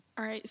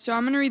All right, so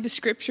I'm going to read the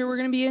scripture we're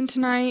going to be in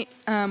tonight.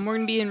 We're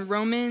going to be in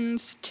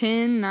Romans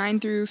 10, 9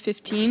 through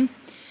 15.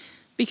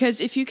 Because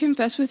if you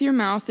confess with your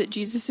mouth that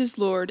Jesus is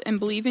Lord and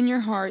believe in your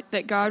heart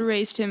that God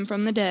raised him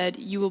from the dead,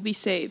 you will be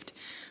saved.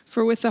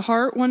 For with the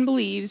heart one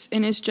believes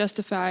and is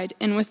justified,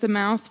 and with the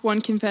mouth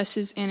one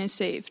confesses and is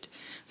saved.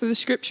 For the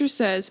scripture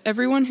says,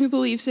 everyone who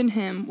believes in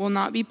him will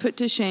not be put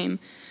to shame,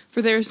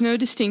 for there is no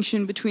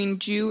distinction between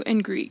Jew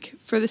and Greek.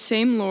 For the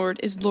same Lord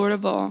is Lord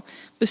of all,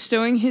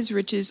 bestowing his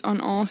riches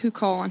on all who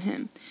call on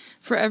him.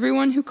 For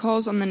everyone who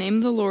calls on the name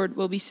of the Lord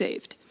will be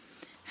saved.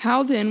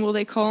 How then will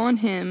they call on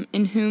him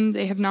in whom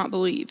they have not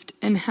believed?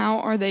 And how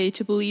are they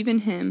to believe in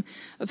him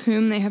of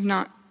whom they have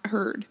not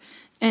heard?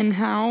 And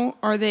how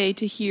are they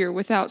to hear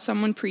without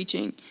someone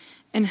preaching?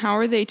 And how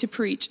are they to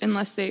preach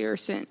unless they are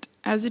sent?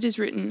 As it is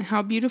written,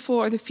 how beautiful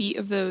are the feet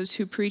of those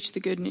who preach the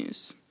good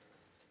news.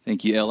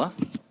 Thank you, Ella.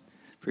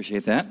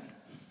 Appreciate that.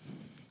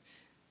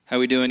 How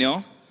we doing,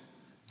 y'all?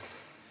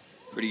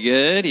 Pretty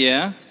good,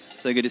 yeah.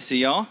 So good to see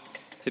y'all.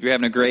 Hope you're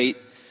having a great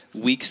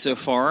week so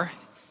far.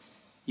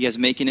 You guys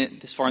making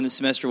it this far in the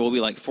semester? We'll be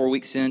like 4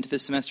 weeks into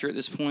this semester at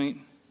this point.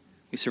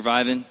 You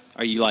surviving?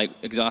 Are you like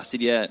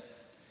exhausted yet?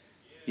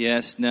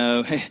 Yes,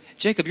 no. Hey,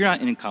 Jacob, you're not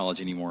in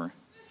college anymore.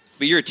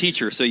 But you're a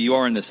teacher, so you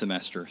are in this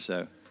semester.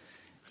 So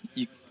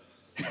he's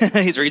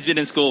been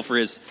in school for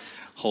his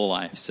whole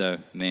life. So,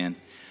 man.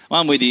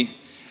 Well, I'm with you.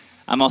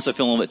 I'm also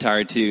feeling a little bit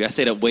tired, too. I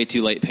stayed up way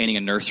too late painting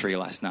a nursery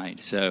last night.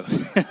 So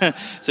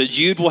so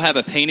Jude will have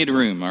a painted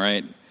room, all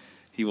right?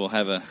 He will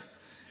have a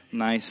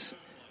nice...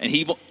 And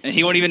he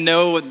won't even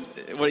know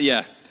what.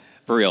 Yeah,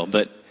 for real.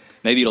 But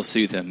maybe it'll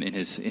soothe him in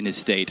his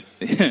state.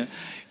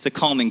 It's a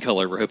calming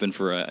color. We're hoping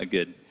for a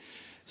good,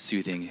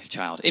 soothing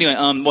child. Anyway,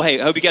 well,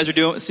 hey, I hope you guys are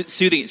doing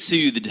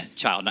soothed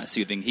child, not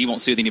soothing. He won't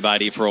soothe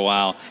anybody for a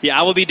while. Yeah,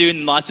 I will be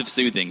doing lots of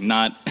soothing,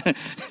 not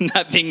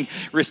not in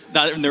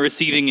the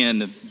receiving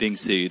end of being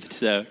soothed.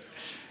 So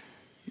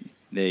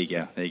there you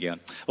go.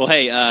 Well,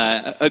 hey,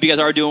 I hope you guys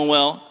are doing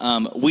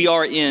well. We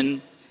are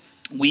in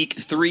week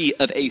 3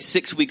 of a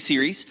 6-week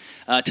series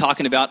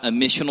talking about a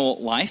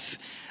missional life.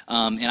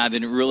 And I've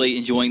been really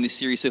enjoying this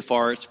series so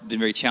far. It's been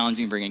very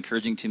challenging, very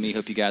encouraging to me.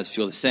 Hope you guys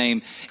feel the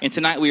same. And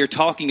tonight we are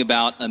talking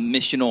about a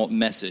missional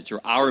message, or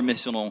our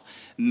missional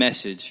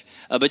message.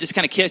 But just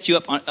kind of catch you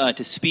up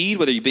to speed,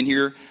 whether you've been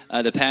here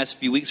the past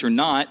few weeks or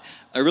not.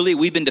 Really,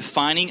 we've been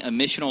defining a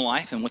missional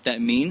life, and what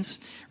that means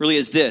really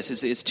is this.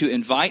 It's to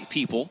invite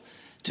people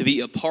to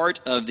be a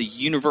part of the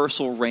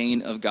universal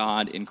reign of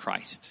God in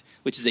Christ,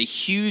 which is a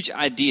huge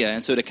idea.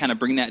 And so to kind of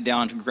bring that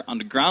down on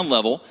the ground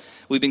level,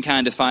 we've been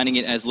kind of defining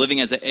it as living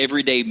as an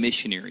everyday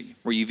missionary,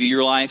 where you view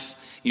your life,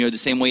 the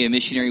same way a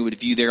missionary would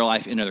view their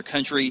life in another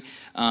country,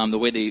 the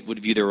way they would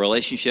view their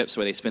relationships, the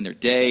way they spend their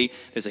day.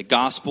 There's a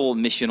gospel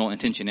missional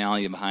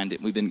intentionality behind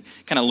it. We've been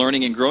kind of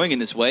learning and growing in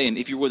this way. And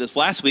if you were with us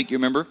last week, you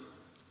remember,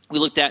 we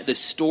looked at the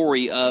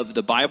story of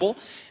the Bible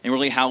and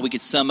really how we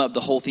could sum up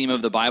the whole theme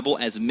of the Bible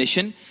as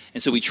mission.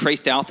 And so we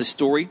traced out the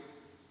story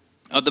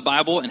of the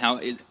Bible and how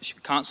it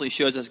constantly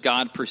shows us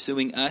God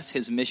pursuing us,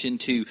 his mission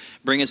to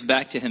bring us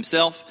back to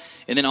himself.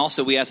 And then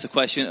also we asked the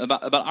question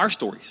about our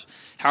stories.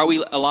 How are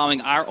we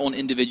allowing our own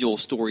individual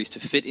stories to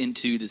fit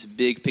into this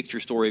big picture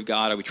story of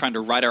God? Are we trying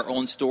to write our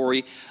own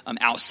story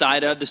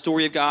outside of the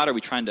story of God? Are we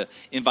trying to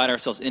invite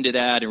ourselves into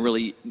that and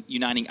really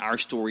uniting our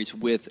stories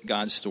with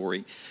God's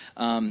story?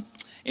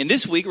 And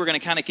this week, we're going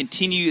to kind of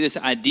continue this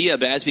idea,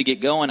 but as we get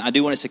going, I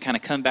do want us to kind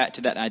of come back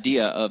to that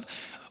idea of,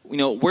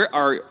 where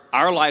are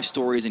our life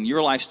stories and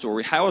your life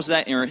story, how is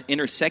that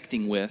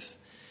intersecting with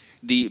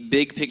the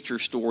big picture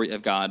story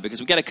of God?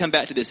 Because we've got to come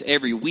back to this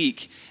every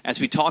week as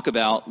we talk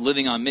about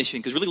living on mission,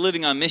 because really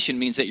living on mission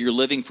means that you're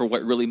living for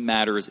what really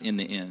matters in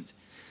the end.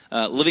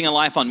 Living a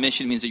life on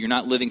mission means that you're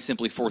not living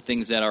simply for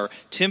things that are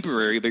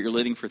temporary, but you're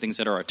living for things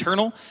that are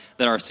eternal,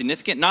 that are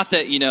significant. Not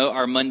that,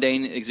 our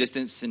mundane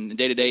existence and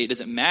day-to-day, it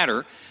doesn't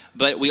matter,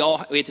 but we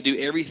have to do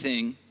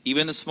everything,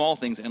 even the small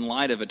things, in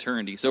light of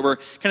eternity. So we're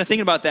kind of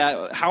thinking about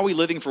that. How are we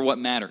living for what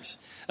matters?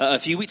 A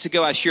few weeks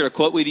ago, I shared a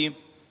quote with you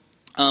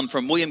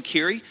from William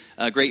Carey,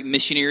 a great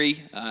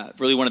missionary,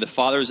 really one of the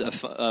fathers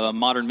of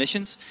modern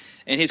missions.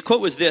 And his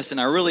quote was this, and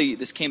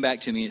this came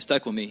back to me, it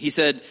stuck with me. He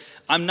said,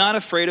 "I'm not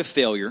afraid of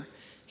failure."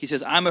 He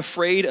says, "I'm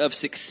afraid of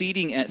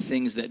succeeding at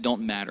things that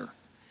don't matter."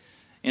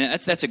 And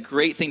that's a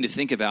great thing to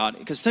think about,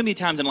 because so many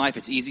times in life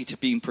it's easy to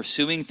be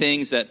pursuing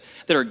things that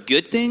are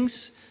good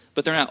things,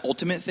 but they're not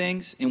ultimate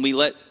things. And we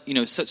let,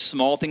 such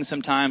small things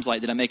sometimes, like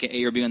did I make an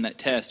A or B on that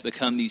test,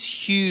 become these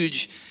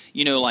huge,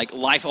 like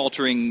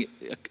life-altering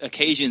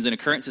occasions and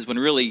occurrences when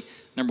really,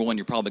 number one,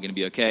 you're probably going to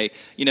be okay.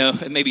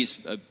 Maybe it's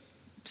a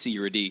C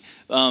or a D.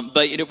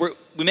 But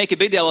we make a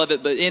big deal of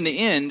it, but in the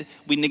end,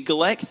 we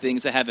neglect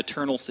things that have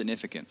eternal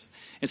significance.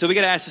 And so we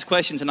got to ask this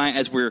question tonight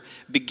as we're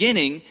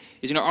beginning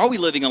is, are we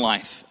living a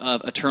life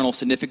of eternal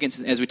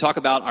significance? As we talk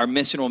about our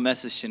missional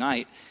message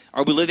tonight,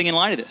 are we living in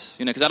light of this?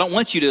 Because I don't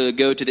want you to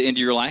go to the end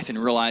of your life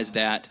and realize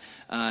that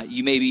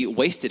you maybe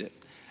wasted it.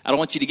 I don't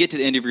want you to get to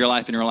the end of your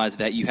life and realize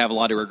that you have a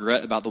lot of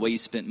regret about the way you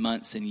spent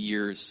months and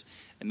years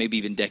and maybe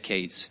even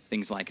decades,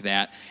 things like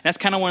that. And that's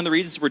kind of one of the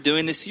reasons we're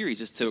doing this series,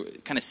 is to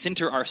kind of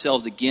center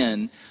ourselves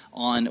again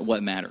on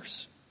what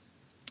matters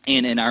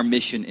and in our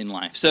mission in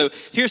life. So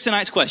here's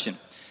tonight's question,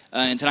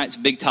 and tonight's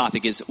big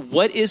topic is,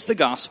 what is the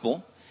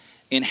gospel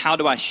and how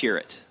do I share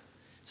it?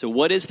 So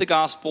what is the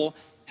gospel?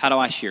 How do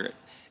I share it?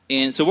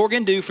 And so what we're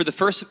going to do for the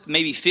first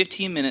maybe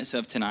 15 minutes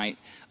of tonight,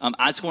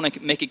 I just want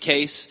to make a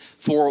case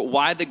for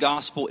why the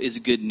gospel is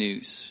good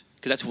news,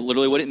 because that's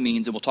literally what it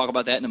means, and we'll talk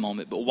about that in a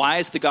moment. But why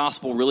is the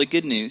gospel really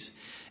good news?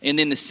 And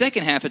then the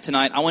second half of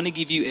tonight, I want to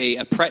give you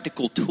a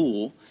practical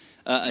tool,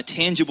 a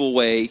tangible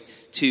way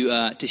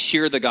to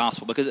share the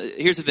gospel. Because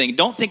here's the thing,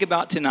 don't think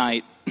about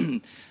tonight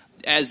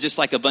as just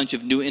like a bunch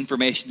of new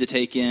information to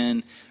take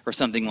in or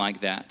something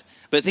like that.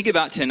 But think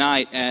about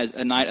tonight as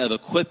a night of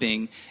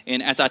equipping.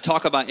 And as I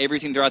talk about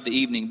everything throughout the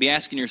evening, be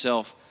asking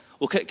yourself,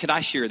 well, could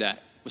I share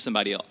that with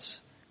somebody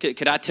else?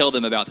 Could I tell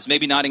them about this?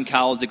 Maybe not in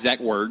Kyle's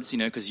exact words,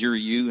 because you're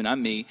you and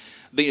I'm me.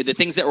 But the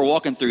things that we're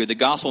walking through, the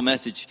gospel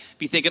message,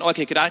 be thinking,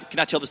 okay, could I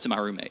tell this to my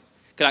roommate?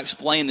 Could I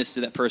explain this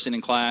to that person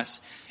in class?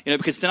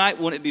 Because tonight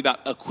wouldn't it be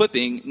about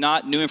equipping,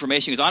 not new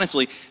information? Because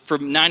honestly, for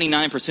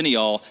 99% of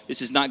y'all,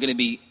 this is not going to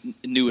be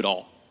new at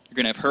all. You're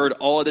going to have heard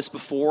all of this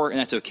before, and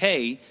that's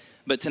okay.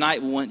 But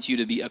tonight we want you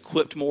to be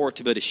equipped more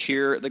to be able to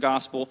share the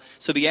gospel.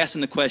 So be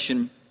asking the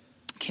question,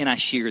 can I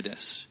share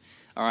this?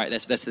 All right,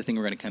 that's the thing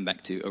we're going to come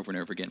back to over and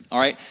over again. All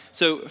right,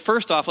 so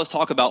first off, let's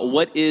talk about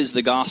what is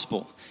the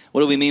gospel.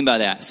 What do we mean by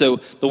that? So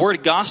the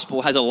word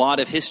gospel has a lot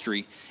of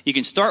history. You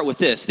can start with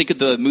this. Think of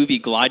the movie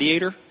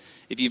Gladiator.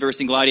 If you've ever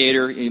seen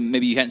Gladiator,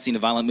 maybe you hadn't seen a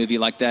violent movie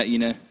like that,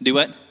 do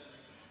what?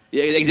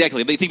 Yeah,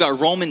 exactly. But you think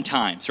about Roman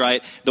times,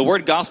 right? The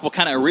word gospel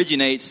kind of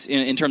originates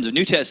in terms of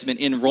New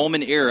Testament in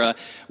Roman era,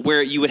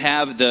 where you would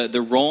have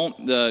the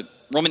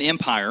Roman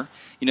Empire.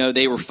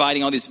 They were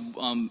fighting all these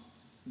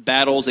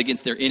battles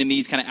against their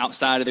enemies, kind of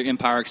outside of their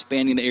empire,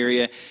 expanding the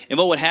area. And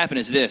what would happen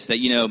is this: that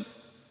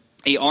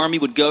a army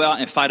would go out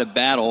and fight a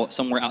battle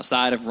somewhere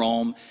outside of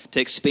Rome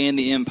to expand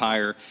the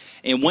empire.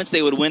 And once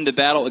they would win the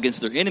battle against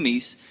their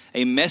enemies,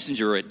 a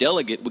messenger or a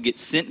delegate would get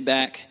sent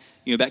back,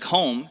 back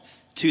home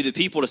to the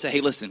people to say, hey,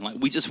 listen,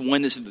 we just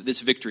won this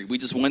victory. We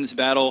just won this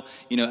battle,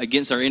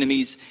 against our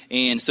enemies.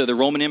 And so the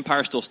Roman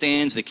Empire still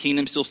stands. The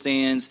kingdom still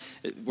stands.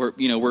 We're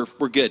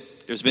good.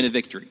 There's been a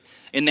victory.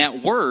 And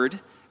that word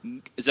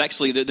is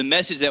actually the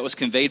message that was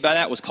conveyed by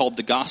that was called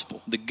the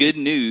gospel, the good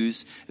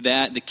news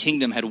that the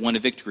kingdom had won a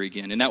victory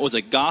again. And that was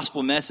a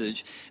gospel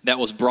message that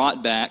was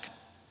brought back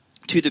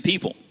to the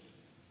people.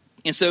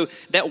 And so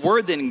that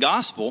word then,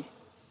 gospel,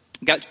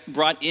 got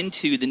brought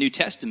into the New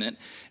Testament.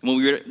 And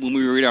when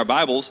we read our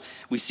Bibles,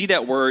 we see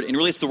that word, and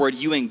really it's the word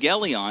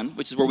euangelion,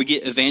 which is where we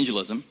get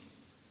evangelism,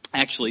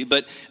 actually.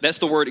 But that's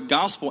the word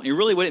gospel, and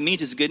really what it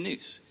means is good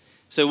news.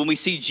 So when we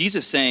see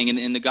Jesus saying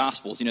in the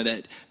Gospels,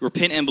 that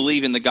repent and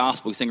believe in the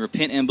gospel, he's saying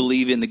repent and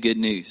believe in the good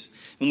news.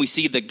 When we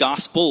see the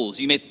Gospels,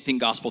 you may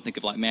think gospel, think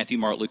of like Matthew,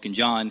 Mark, Luke, and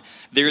John.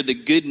 They're the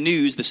good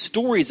news, the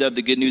stories of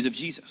the good news of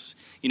Jesus.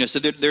 So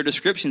they're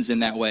descriptions in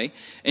that way.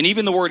 And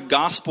even the word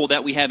gospel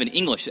that we have in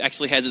English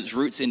actually has its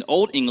roots in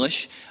Old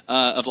English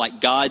of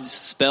like God's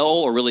spell,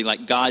 or really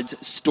like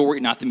God's story,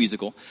 not the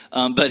musical,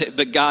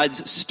 but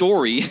God's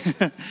story.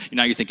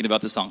 Now you're thinking about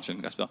the songs from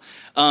the gospel.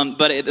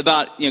 But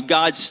about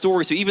God's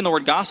story. So even the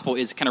word gospel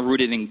is kind of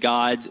rooted in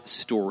God's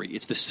story.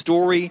 It's the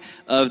story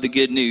of the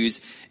good news.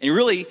 And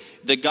really,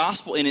 the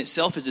gospel in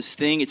itself is this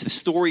thing. It's the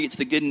story, it's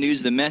the good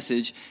news, the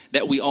message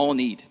that we all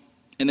need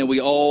and that we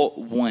all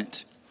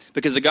want.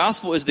 Because the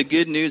gospel is the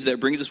good news that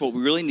brings us what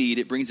we really need.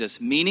 It brings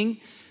us meaning.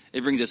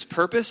 It brings us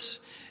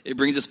purpose. It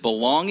brings us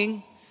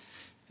belonging.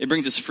 It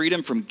brings us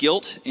freedom from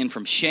guilt and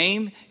from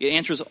shame. It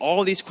answers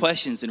all these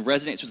questions and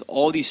resonates with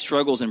all these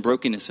struggles and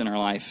brokenness in our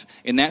life.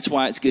 And that's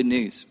why it's good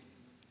news.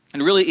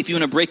 And really, if you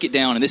want to break it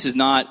down, and this is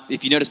not,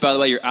 if you notice, by the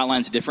way, your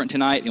outline's different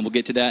tonight, and we'll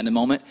get to that in a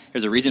moment.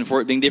 There's a reason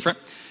for it being different.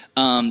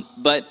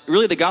 But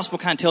really, the gospel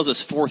kind of tells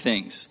us four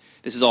things.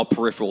 This is all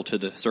peripheral to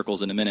the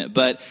circles in a minute.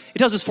 But it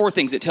tells us four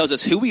things. It tells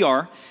us who we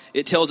are.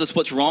 It tells us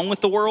what's wrong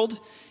with the world.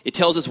 It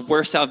tells us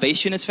where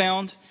salvation is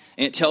found.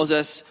 And it tells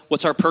us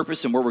what's our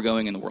purpose and where we're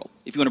going in the world,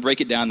 if you want to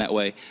break it down that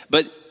way.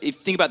 But if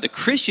you think about the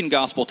Christian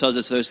gospel, tells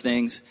us those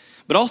things.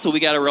 But also we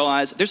got to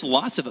realize there's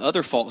lots of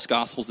other false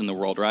gospels in the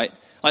world, right?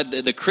 Like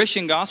the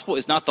Christian gospel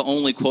is not the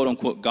only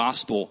quote-unquote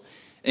gospel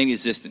in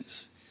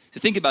existence. So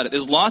think about it.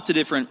 There's lots of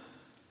different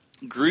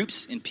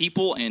groups and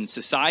people and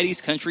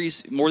societies,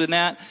 countries, more than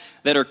that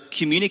are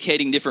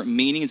communicating different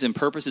meanings and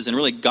purposes and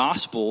really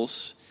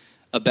gospels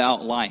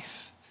about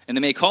life. And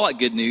they may call it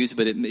good news,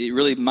 but it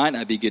really might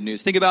not be good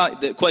news. Think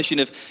about the question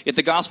of if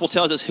the gospel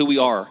tells us who we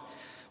are.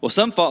 Well,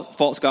 some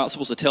false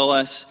gospels will tell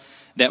us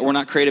that we're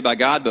not created by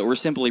God, but we're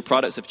simply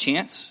products of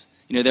chance.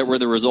 That we're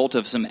the result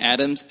of some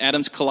atoms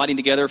colliding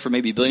together for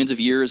maybe billions of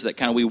years, that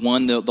kind of we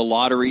won the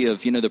lottery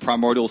of, the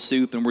primordial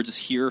soup, and we're just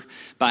here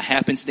by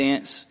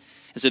happenstance.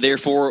 And so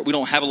therefore, we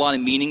don't have a lot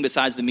of meaning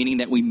besides the meaning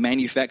that we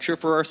manufacture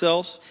for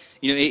ourselves.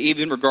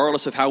 Even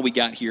regardless of how we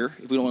got here,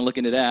 if we don't want to look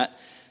into that.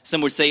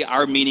 Some would say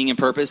our meaning and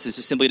purpose is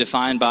just simply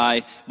defined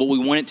by what we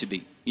want it to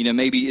be.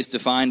 Maybe it's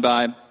defined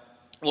by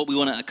what we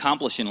want to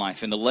accomplish in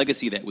life and the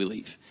legacy that we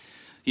leave.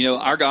 You know,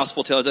 our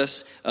gospel tells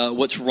us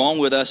what's wrong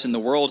with us in the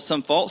world.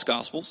 Some false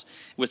gospels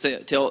would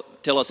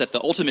tell us that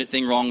the ultimate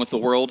thing wrong with the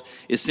world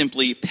is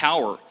simply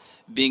power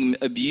being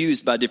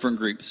abused by different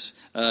groups.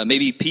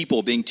 Maybe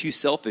people being too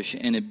selfish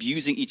and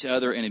abusing each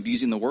other and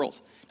abusing the world.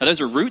 Now,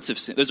 those are roots of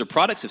sin. Those are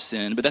products of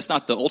sin, but that's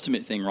not the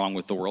ultimate thing wrong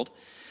with the world.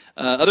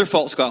 Other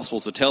false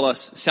gospels will tell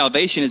us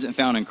salvation isn't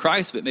found in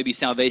Christ, but maybe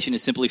salvation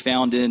is simply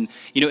found in,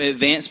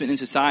 advancement in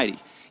society.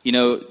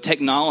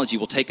 Technology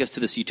will take us to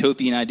this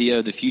utopian idea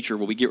of the future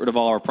where we get rid of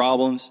all our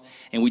problems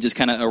and we just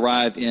kind of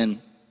arrive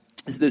in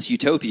this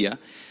utopia.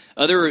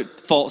 Other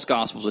false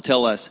gospels will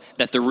tell us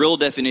that the real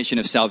definition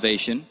of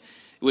salvation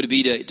would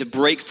be to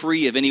break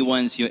free of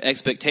anyone's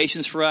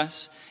expectations for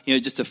us,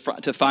 just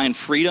to find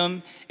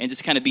freedom and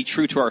just kind of be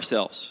true to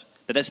ourselves.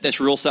 That's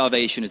real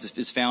salvation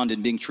is found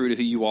in being true to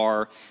who you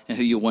are and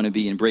who you want to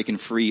be and breaking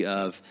free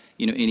of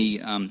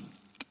anyone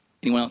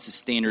else's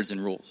standards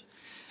and rules.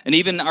 And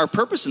even our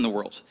purpose in the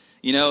world.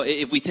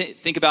 If we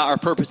think about our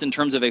purpose in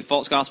terms of a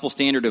false gospel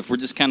standard, if we're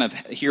just kind of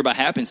here by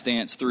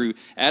happenstance through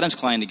Adam's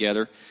clan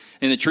together,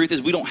 and the truth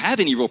is we don't have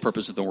any real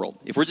purpose in the world.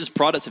 If we're just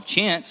products of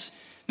chance,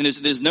 then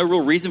there's no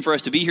real reason for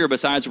us to be here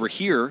besides we're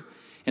here.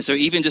 And so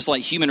even just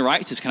like human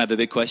rights is kind of a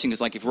big question, because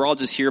like if we're all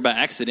just here by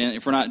accident,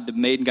 if we're not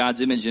made in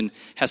God's image and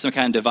have some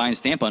kind of divine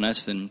stamp on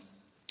us, then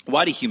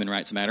why do human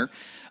rights matter?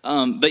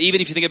 But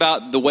even if you think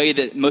about the way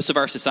that most of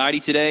our society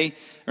today,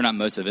 or not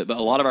most of it, but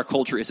a lot of our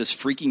culture is just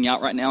freaking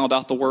out right now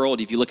about the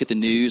world. If you look at the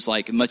news,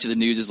 like much of the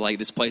news is like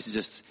this place is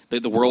just,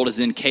 the world is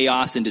in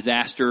chaos and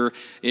disaster.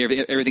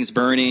 Everything's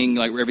burning,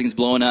 like everything's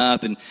blowing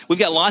up. And we've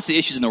got lots of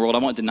issues in the world. I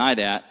won't deny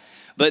that.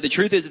 But the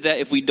truth is that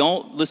if we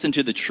don't listen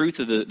to the truth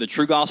of the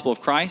true gospel of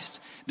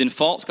Christ, then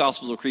false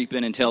gospels will creep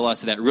in and tell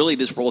us that really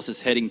this world is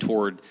just heading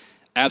toward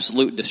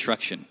absolute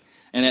destruction.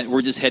 And that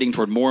we're just heading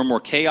toward more and more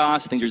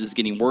chaos. Things are just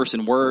getting worse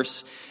and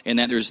worse. And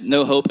that there's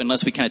no hope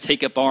unless we kind of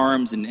take up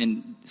arms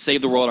and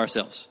save the world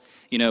ourselves.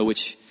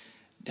 Which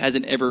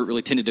hasn't ever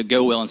really tended to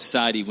go well in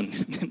society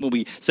when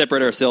we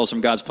separate ourselves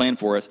from God's plan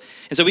for us.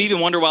 And so we even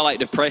wonder why like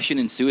depression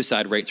and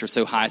suicide rates are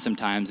so high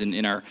sometimes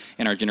in our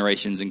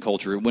generations and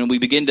culture. When we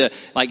begin to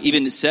like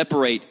even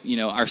separate,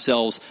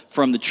 ourselves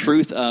from the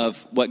truth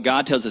of what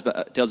God tells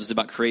us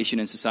about creation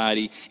and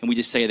society, and we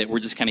just say that we're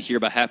just kind of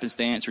here by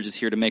happenstance, we're just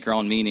here to make our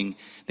own meaning,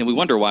 then we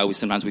wonder why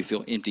sometimes we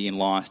feel empty and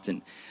lost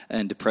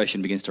and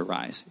depression begins to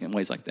rise in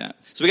ways like that.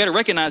 So we got to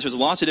recognize there's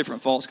lots of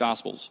different false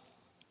gospels.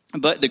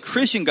 But the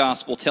Christian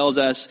gospel tells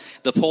us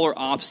the polar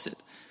opposite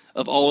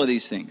of all of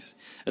these things.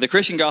 The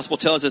Christian gospel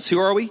tells us, who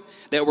are we?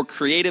 That we're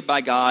created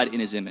by God in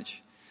his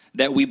image.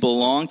 That we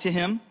belong to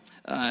him,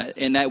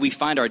 and that we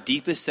find our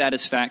deepest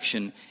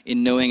satisfaction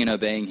in knowing and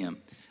obeying him.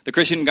 The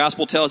Christian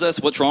gospel tells us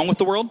what's wrong with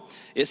the world.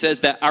 It says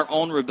that our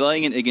own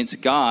rebellion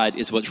against God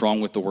is what's wrong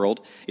with the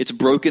world. It's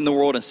broken the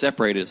world and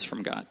separated us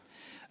from God.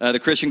 The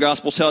Christian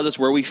gospel tells us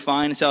where we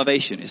find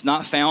salvation. It's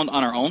not found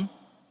on our own.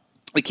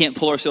 We can't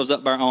pull ourselves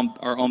up by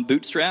our own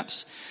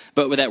bootstraps,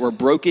 but with that we're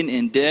broken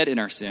and dead in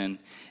our sin.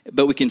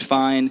 But we can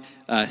find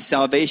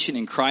salvation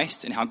in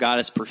Christ and how God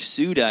has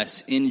pursued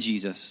us in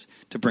Jesus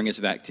to bring us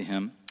back to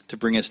him, to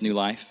bring us new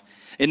life.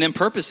 And then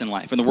purpose in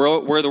life and the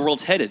world, where the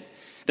world's headed.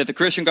 That the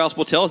Christian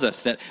gospel tells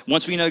us that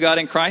once we know God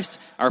in Christ,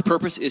 our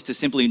purpose is to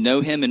simply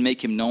know him and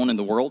make him known in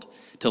the world,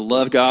 to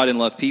love God and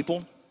love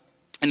people.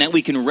 And that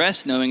we can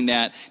rest knowing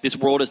that this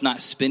world is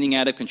not spinning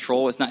out of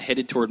control. It's not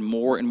headed toward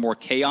more and more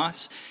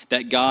chaos.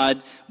 That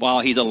God, while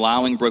he's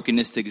allowing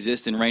brokenness to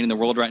exist and reign in the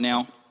world right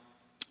now,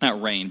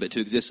 not reign, but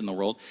to exist in the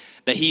world,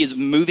 that he is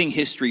moving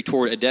history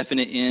toward a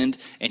definite end,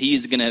 and he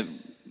is going to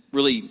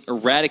really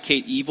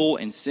eradicate evil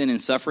and sin and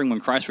suffering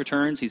when Christ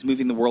returns. He's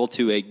moving the world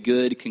to a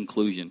good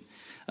conclusion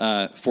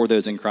for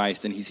those in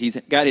Christ. And he's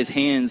got his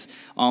hands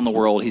on the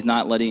world. He's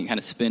not letting it kind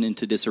of spin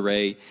into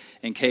disarray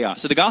and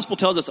chaos. So the gospel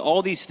tells us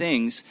all these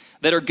things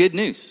that are good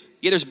news.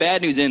 Yeah, there's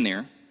bad news in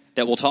there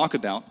that we'll talk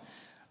about,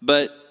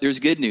 but there's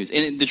good news.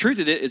 And the truth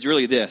of it is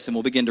really this, and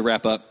we'll begin to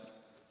wrap up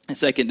in a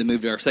second to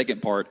move to our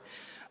second part.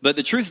 But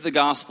the truth of the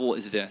gospel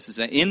is this, is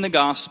that in the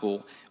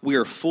gospel, we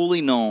are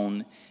fully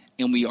known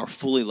and we are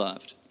fully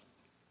loved.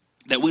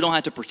 That we don't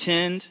have to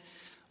pretend,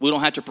 we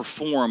don't have to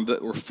perform,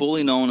 but we're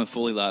fully known and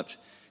fully loved.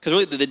 Because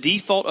really the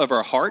default of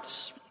our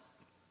hearts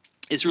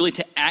is really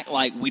to act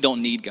like we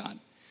don't need God.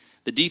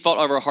 The default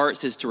of our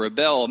hearts is to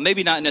rebel.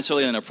 Maybe not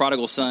necessarily in a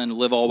prodigal son,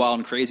 live all wild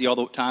and crazy all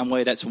the time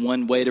way. That's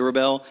one way to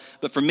rebel.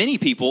 But for many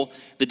people,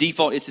 the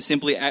default is to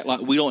simply act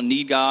like we don't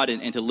need God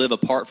and to live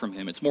apart from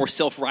him. It's more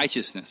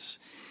self-righteousness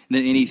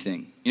than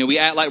anything. We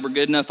act like we're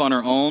good enough on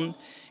our own.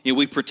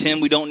 We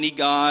pretend we don't need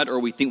God,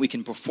 or we think we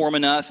can perform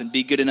enough and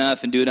be good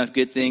enough and do enough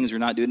good things or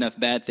not do enough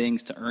bad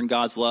things to earn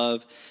God's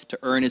love, to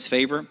earn his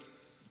favor.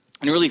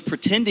 And really,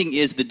 pretending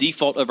is the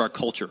default of our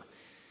culture.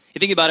 You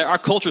think about it, our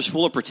culture is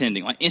full of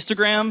pretending. Like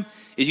Instagram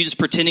is you just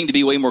pretending to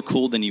be way more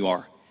cool than you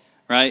are,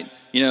 right?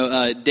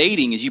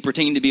 Dating is you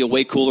pretending to be a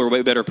way cooler,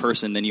 way better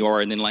person than you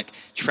are, and then like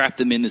trap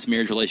them in this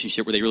marriage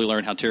relationship where they really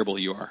learn how terrible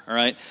you are, all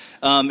right?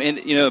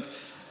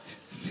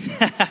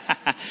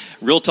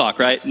 Real talk,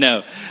 right?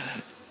 No.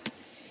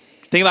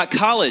 Think about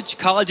college.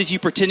 College is you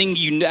pretending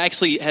you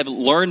actually have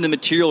learned the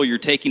material you're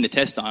taking the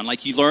test on.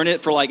 Like you learn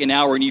it for like an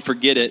hour and you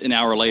forget it an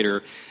hour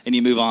later and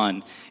you move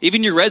on.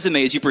 Even your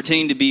resume is you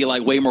pretending to be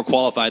like way more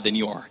qualified than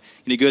you are.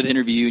 You go to the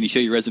interview and you show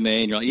your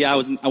resume and you're like, yeah,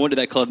 I went to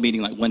that club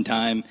meeting like one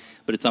time,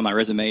 but it's on my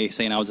resume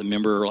saying I was a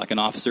member or like an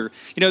officer.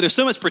 There's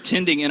so much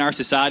pretending in our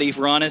society, if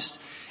we're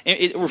honest.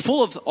 And we're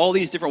full of all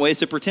these different ways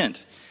to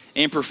pretend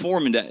and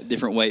perform in that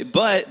different way.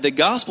 But the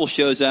gospel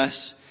shows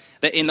us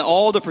that in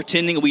all the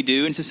pretending we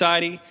do in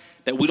society,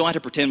 that we don't have to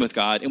pretend with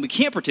God, and we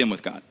can't pretend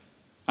with God.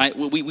 Right?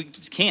 We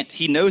just can't.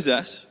 He knows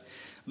us,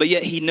 but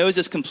yet he knows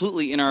us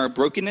completely in our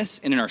brokenness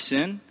and in our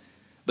sin,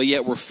 but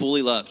yet we're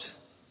fully loved.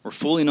 We're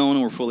fully known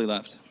and we're fully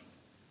loved.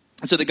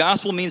 And so the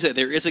gospel means that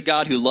there is a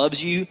God who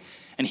loves you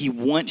and he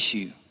wants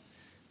you.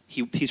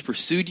 He's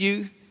pursued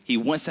you. He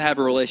wants to have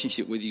a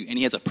relationship with you, and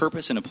he has a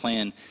purpose and a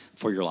plan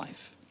for your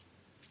life.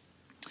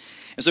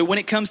 And so when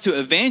it comes to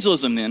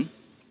evangelism then,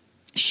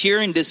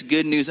 sharing this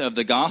good news of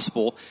the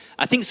gospel,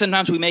 I think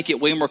sometimes we make it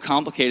way more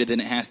complicated than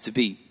it has to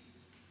be.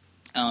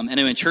 I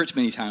know in church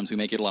many times we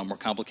make it a lot more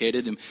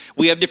complicated, and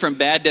we have different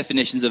bad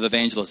definitions of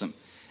evangelism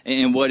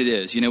and what it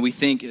is. We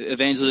think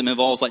evangelism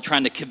involves like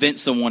trying to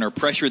convince someone or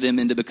pressure them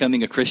into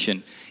becoming a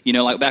Christian.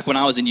 Like back when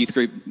I was in youth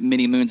group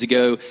many moons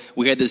ago,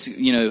 we had this,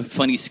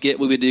 funny skit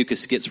we would do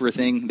because skits were a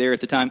thing there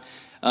at the time.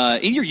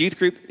 In your youth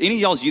group, any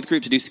of y'all's youth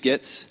groups do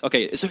skits?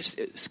 Okay, so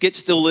skits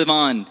still live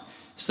on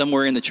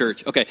somewhere in the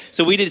church. Okay,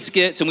 so we did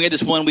skits, and we had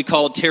this one we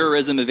called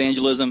terrorism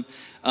evangelism,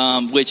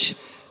 which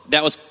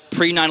that was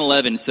pre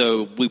 9/11,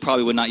 so we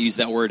probably would not use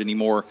that word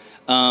anymore.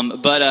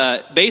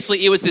 But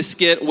basically, it was this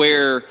skit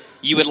where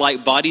you would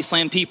like body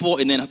slam people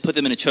and then put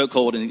them in a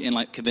chokehold and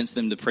like convince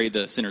them to pray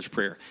the sinner's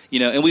prayer.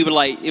 And we would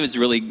it was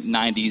really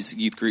 90s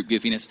youth group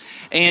goofiness.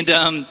 And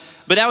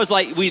but that was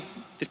like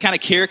this kind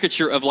of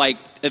caricature of like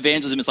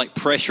evangelism is like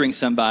pressuring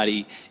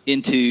somebody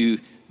into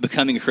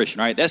becoming a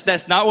Christian, right?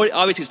 That's not what,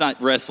 obviously it's not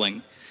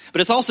wrestling,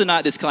 but it's also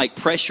not this kind of like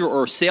pressure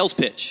or sales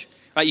pitch,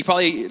 right? You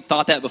probably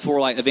thought that before,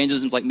 like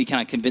evangelism is like me kind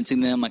of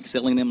convincing them, like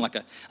selling them like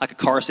a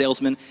car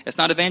salesman. It's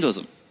not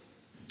evangelism.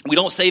 We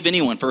don't save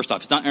anyone, first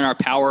off. It's not in our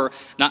power,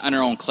 not in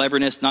our own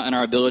cleverness, not in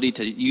our ability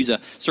to use a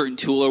certain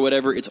tool or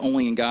whatever. It's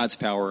only in God's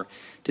power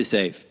to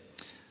save.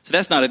 So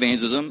that's not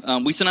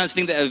evangelism. We sometimes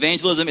think that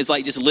evangelism is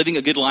like just living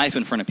a good life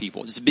in front of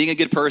people, just being a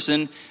good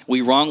person. We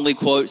wrongly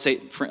quote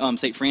St.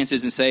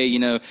 Francis and say,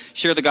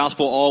 share the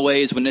gospel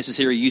always, when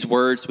necessary, use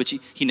words, which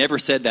he never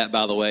said that,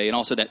 by the way. And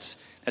also that's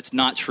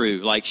not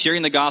true. Like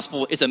sharing the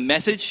gospel, it's a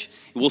message.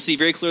 We'll see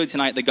very clearly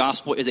tonight the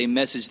gospel is a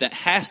message that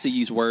has to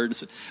use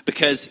words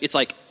because it's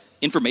like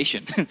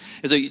information. And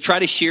so you try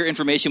to share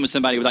information with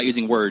somebody without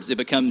using words. It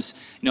becomes,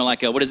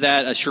 what is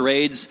that?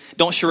 Charades.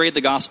 Don't charade the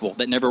gospel.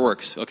 That never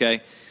works,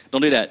 okay? Don't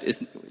do that.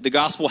 The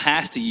gospel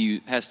has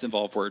to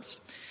involve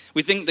words.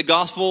 We think the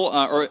gospel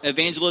or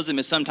evangelism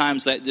is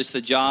sometimes just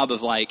the job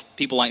of like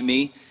people like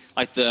me,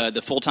 like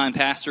the full-time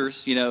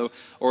pastors,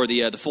 or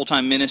the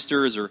full-time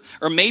ministers, or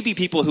maybe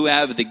people who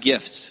have the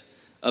gifts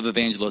of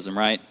evangelism,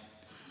 right?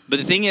 But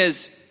the thing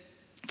is,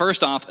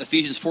 first off,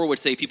 Ephesians 4 would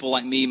say people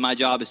like me, my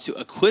job is to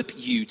equip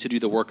you to do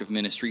the work of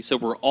ministry. So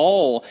we're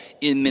all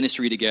in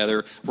ministry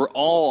together. We're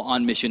all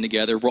on mission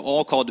together. We're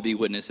all called to be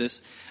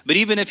witnesses. But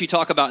even if you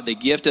talk about the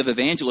gift of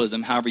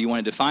evangelism, however you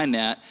want to define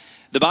that,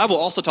 the Bible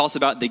also talks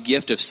about the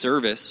gift of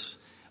service.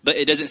 But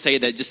it doesn't say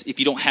that just if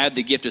you don't have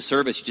the gift of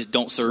service, you just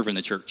don't serve in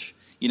the church.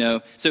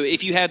 So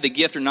if you have the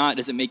gift or not, it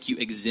doesn't make you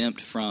exempt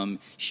from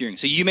sharing.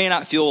 So you may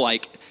not feel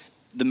like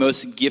the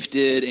most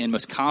gifted and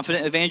most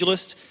confident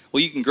evangelist.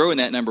 Well, you can grow in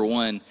that, number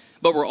one.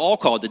 But we're all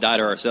called to die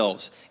to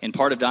ourselves. And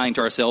part of dying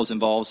to ourselves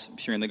involves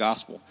sharing the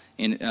gospel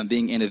and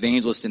being an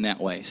evangelist in that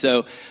way.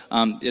 So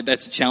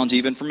that's a challenge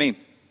even for me.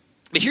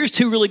 But here's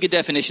two really good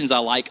definitions I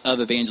like of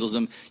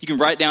evangelism. You can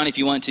write it down if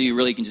you want to. You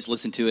really can just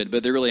listen to it,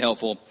 but they're really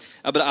helpful.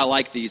 But I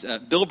like these.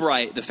 Bill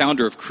Bright, the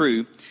founder of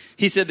Cru,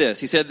 he said this.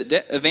 He said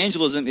that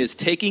evangelism is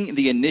taking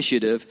the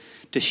initiative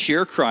to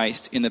share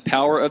Christ in the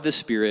power of the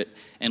Spirit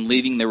and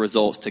leaving the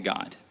results to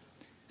God.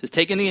 It's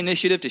taking the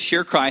initiative to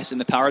share Christ in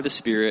the power of the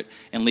Spirit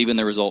and leaving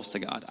the results to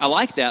God. I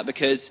like that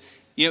because,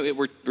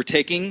 we're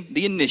taking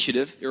the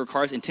initiative. It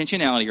requires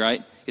intentionality,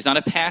 right? It's not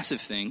a passive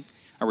thing.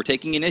 We're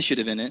taking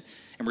initiative in it,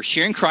 and we're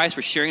sharing Christ.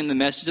 We're sharing the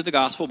message of the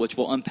gospel, which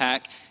we'll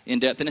unpack in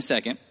depth in a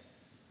second.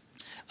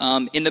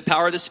 In the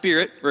power of the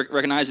Spirit,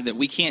 recognizing that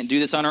we can't do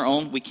this on our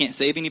own. We can't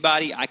save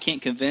anybody. I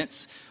can't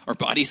convince or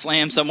body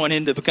slam someone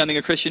into becoming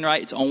a Christian,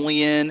 right? It's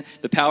only in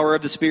the power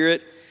of the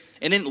Spirit.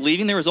 And then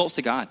leaving the results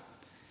to God.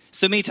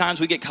 So many times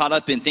we get caught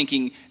up in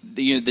thinking,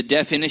 the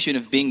definition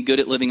of being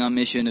good at living on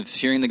mission, of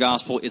sharing the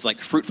gospel, is like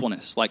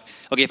fruitfulness. Like,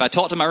 okay, if I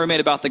talk to my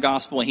roommate about the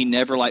gospel and he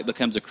never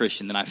becomes a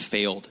Christian, then I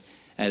failed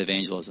at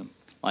evangelism.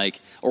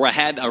 Or I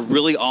had a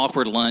really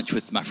awkward lunch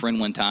with my friend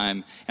one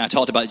time, and I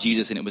talked about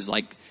Jesus, and it was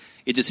like,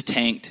 it just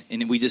tanked,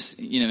 and we just,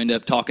 ended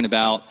up talking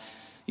about,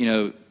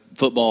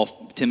 football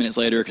 10 minutes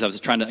later because I was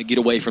trying to get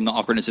away from the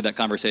awkwardness of that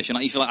conversation.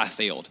 You feel like I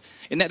failed.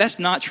 And that's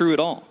not true at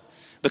all.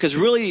 Because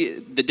really,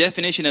 the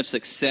definition of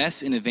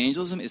success in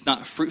evangelism is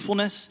not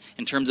fruitfulness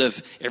in terms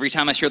of every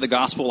time I share the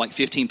gospel, like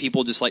 15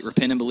 people just like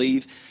repent and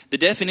believe. The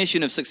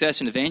definition of success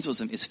in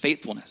evangelism is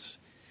faithfulness.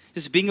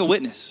 Just being a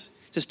witness.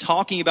 Just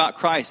talking about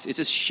Christ. It's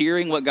just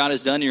sharing what God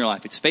has done in your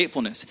life. It's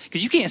faithfulness.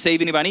 Because you can't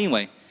save anybody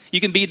anyway. You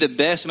can be the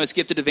best, most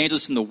gifted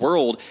evangelist in the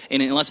world,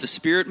 and unless the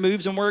Spirit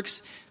moves and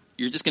works,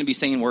 you're just going to be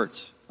saying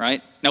words,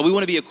 right? Now, we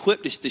want to be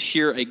equipped just to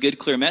share a good,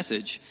 clear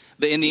message,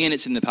 but in the end,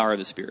 it's in the power of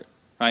the Spirit.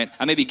 Right?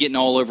 I may be getting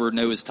all over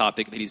Noah's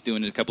topic that he's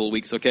doing in a couple of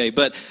weeks, okay?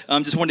 But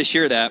just wanted to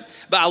share that.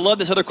 But I love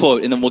this other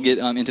quote, and then we'll get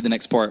into the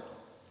next part.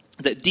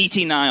 That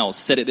D.T. Niles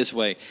said it this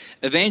way: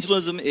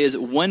 evangelism is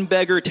one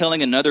beggar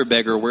telling another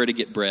beggar where to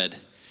get bread.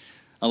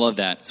 I love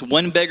that. It's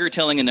one beggar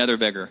telling another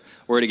beggar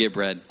where to get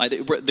bread.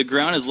 Like the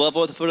ground is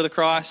level at the foot of the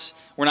cross.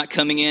 We're not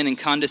coming in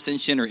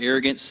condescension or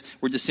arrogance.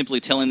 We're just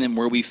simply telling them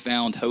where we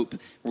found hope,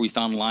 where we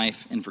found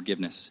life and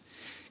forgiveness.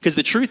 Because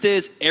the truth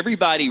is,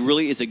 everybody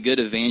really is a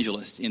good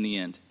evangelist in the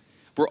end.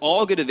 We're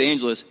all good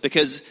evangelists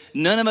because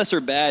none of us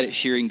are bad at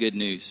sharing good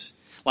news.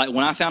 Like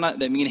when I found out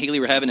that me and Haley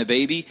were having a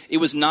baby, it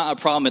was not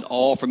a problem at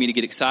all for me to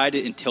get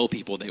excited and tell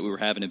people that we were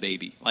having a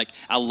baby. Like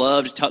I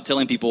loved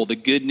telling people the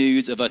good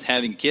news of us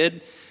having a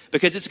kid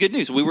because it's good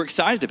news. We were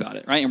excited about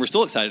it, right? And we're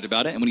still excited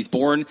about it. And when he's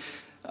born,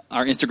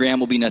 our Instagram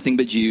will be nothing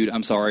but Jude.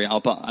 I'm sorry. I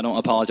don't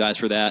apologize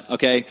for that,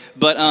 okay?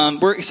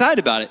 But we're excited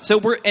about it. So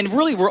we're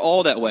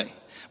all that way.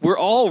 We're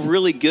all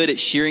really good at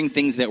sharing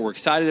things that we're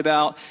excited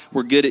about.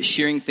 We're good at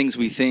sharing things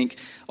we think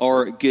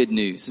are good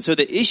news. And so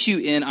the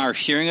issue in our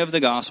sharing of the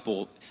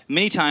gospel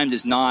many times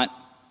is not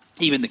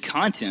even the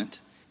content,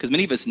 because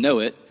many of us know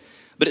it,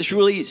 but it's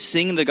really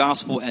seeing the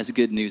gospel as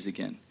good news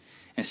again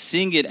and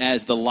seeing it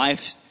as the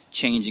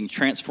life-changing,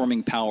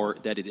 transforming power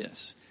that it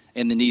is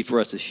and the need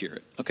for us to share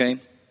it, okay?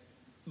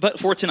 But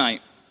for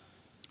tonight,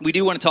 we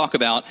do want to talk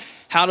about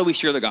how do we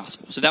share the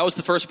gospel. So that was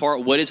the first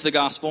part. What is the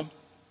gospel?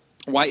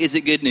 Why is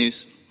it good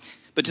news?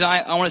 But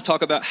tonight, I want to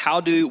talk about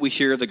how do we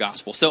share the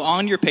gospel. So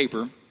on your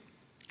paper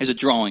is a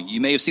drawing. You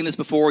may have seen this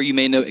before. You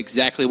may know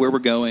exactly where we're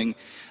going.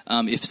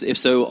 If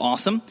so,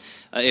 awesome.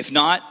 If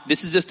not,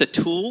 this is just a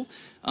tool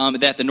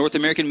that the North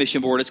American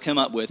Mission Board has come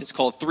up with. It's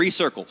called 3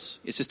 Circles.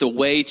 It's just a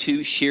way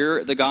to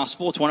share the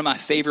gospel. It's one of my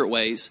favorite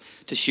ways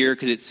to share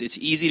because it's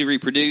easy to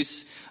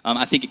reproduce.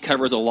 I think it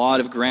covers a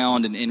lot of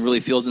ground and really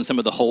fills in some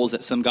of the holes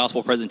that some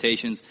gospel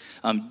presentations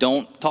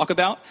don't talk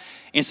about.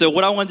 And so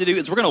what I wanted to do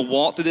is we're going to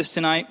walk through this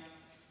tonight.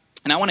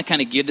 And I want to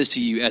kind of give this to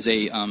you as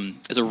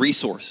a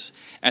resource,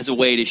 as a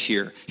way to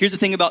share. Here's the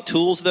thing about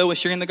tools, though, with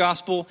sharing the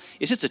gospel.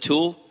 It's just a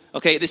tool.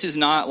 Okay, this is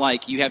not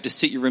like you have to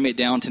sit your roommate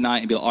down tonight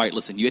and be like, all right,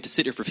 listen, you have to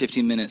sit here for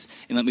 15 minutes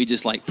and let me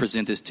just like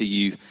present this to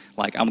you.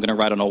 Like I'm going to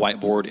write on a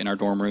whiteboard in our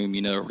dorm room,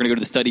 we're going to go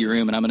to the study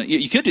room and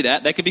you could do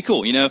that. That could be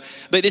cool,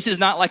 But this is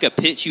not like a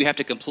pitch you have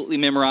to completely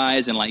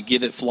memorize and like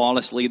give it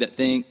flawlessly, that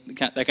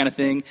kind of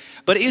thing.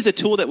 But it is a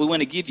tool that we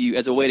want to give you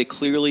as a way to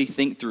clearly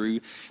think through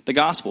the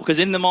gospel. Because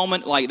in the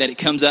moment like that it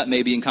comes up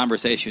maybe in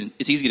conversation,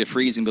 it's easy to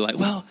freeze and be like,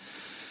 well,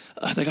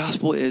 the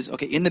gospel is,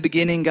 okay, in the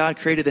beginning God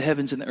created the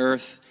heavens and the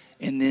earth.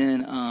 And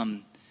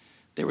then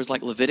there was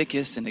like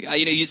Leviticus, and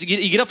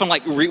you get up on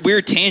like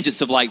weird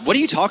tangents of like, what are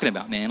you talking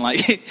about, man?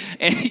 Like,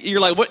 and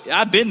you're like, what?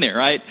 I've been there,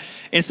 right?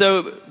 And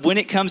so when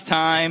it comes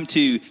time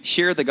to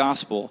share the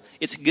gospel,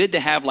 it's good to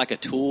have like a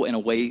tool and a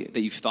way that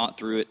you've thought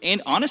through it.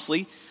 And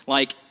honestly,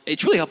 like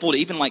it's really helpful to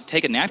even like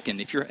take a napkin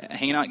if you're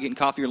hanging out, getting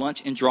coffee or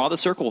lunch, and draw the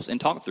circles and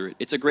talk through it.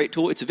 It's a great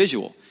tool. It's a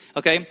visual.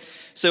 Okay,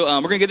 so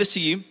we're gonna give this to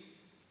you.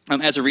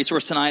 As a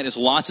resource tonight. There's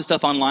lots of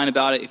stuff online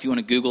about it. If you want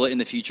to Google it in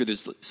the future,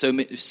 there's so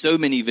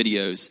many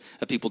videos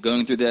of people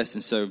going through this,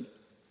 and so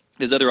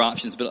there's other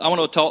options. But I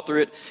want to talk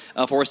through it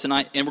for us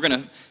tonight, and we're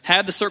going to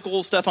have the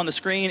circle stuff on the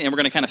screen, and we're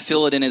going to kind of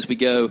fill it in as we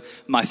go.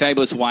 My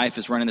fabulous wife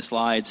is running the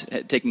slides,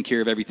 taking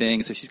care of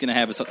everything, so she's going to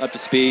have us up to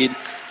speed.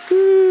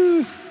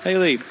 Woo!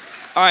 Haley.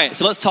 All right,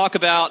 so let's talk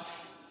about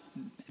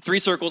 3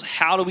 circles.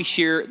 How do we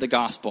share the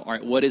gospel? All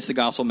right, what is the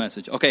gospel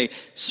message? Okay,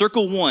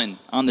 circle 1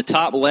 on the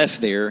top left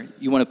there,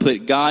 you want to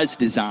put God's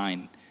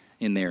design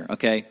in there,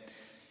 okay?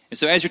 And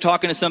so as you're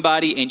talking to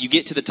somebody and you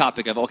get to the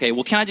topic of, okay,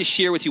 well, can I just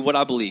share with you what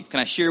I believe? Can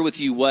I share with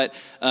you what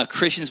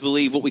Christians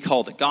believe, what we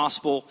call the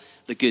gospel,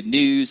 the good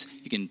news?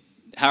 You can,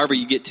 however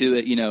you get to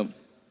it,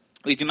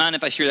 if you mind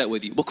if I share that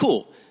with you? Well,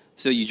 cool.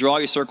 So you draw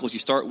your circles, you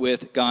start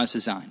with God's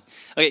design.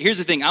 Okay, here's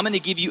the thing. I'm going to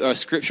give you a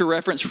scripture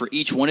reference for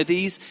each one of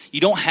these. You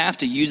don't have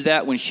to use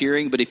that when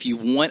sharing, but if you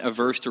want a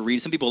verse to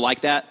read, some people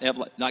like that. They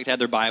like to have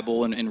their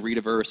Bible and read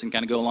a verse and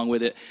kind of go along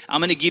with it. I'm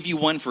going to give you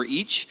one for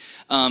each.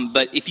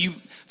 But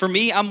for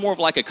me, I'm more of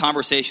like a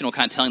conversational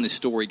kind of telling the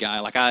story guy.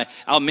 Like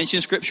I'll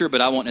mention scripture,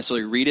 but I won't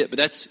necessarily read it. But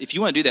if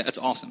you want to do that, that's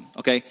awesome.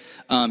 Okay,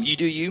 you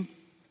do you.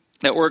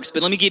 That works.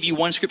 But let me give you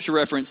one scripture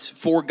reference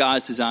for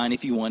God's design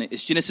if you want it.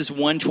 It's Genesis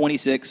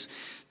 1:26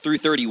 through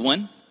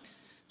 31.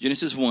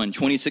 Genesis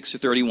 1:26 through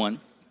 31.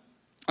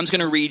 I'm just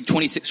going to read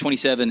 26,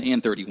 27,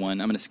 and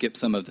 31. I'm going to skip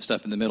some of the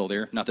stuff in the middle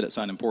there. Not that it's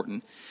not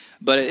important.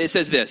 But it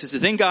says this. It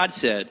says, then God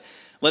said,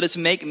 let us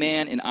make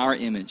man in our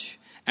image,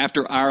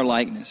 after our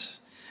likeness,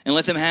 And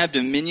let them have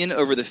dominion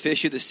over the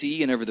fish of the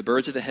sea and over the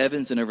birds of the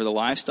heavens and over the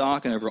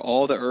livestock and over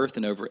all the earth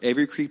and over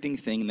every creeping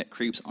thing that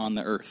creeps on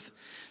the earth.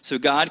 So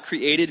God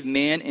created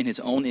man in his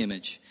own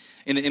image.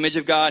 In the image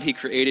of God, he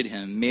created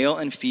him. Male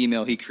and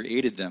female, he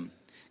created them.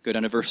 Go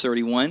down to verse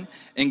 31.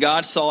 And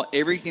God saw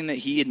everything that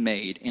he had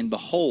made, and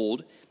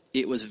behold,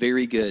 it was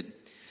very good.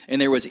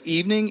 And there was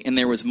evening and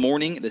there was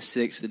morning the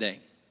sixth day.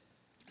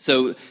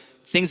 So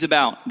things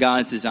about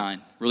God's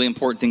design, really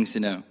important things to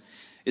know,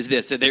 is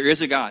this, that there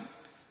is a God.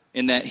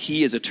 In that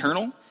he is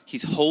eternal,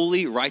 he's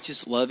holy,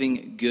 righteous,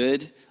 loving,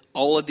 good,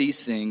 all of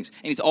these things,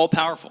 and he's all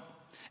powerful.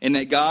 And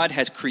that God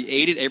has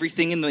created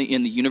everything in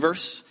the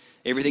universe,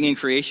 everything in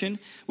creation,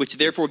 which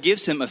therefore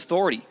gives him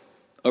authority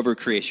over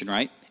creation,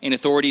 right? And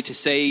authority to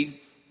say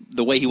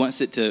the way he wants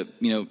it to,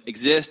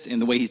 exist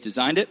and the way he's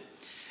designed it.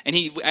 And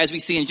he, as we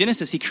see in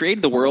Genesis, he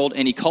created the world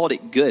and he called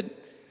it good,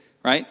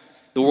 right?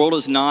 The world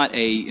is not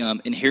a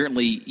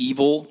inherently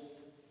evil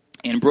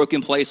and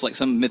broken place like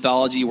some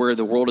mythology where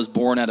the world is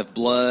born out of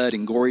blood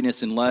and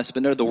goriness and lust.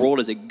 But no, the world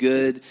is a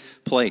good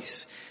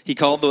place. He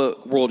called the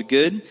world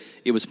good.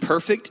 It was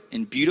perfect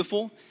and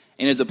beautiful,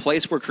 and is a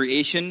place where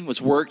creation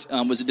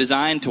was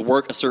designed to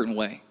work a certain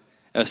way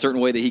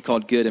that he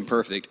called good and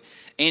perfect.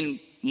 And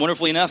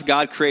wonderfully enough,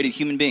 God created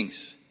human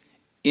beings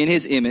in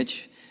his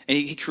image, and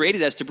he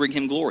created us to bring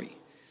him glory.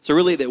 So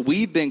really that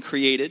we've been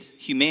created,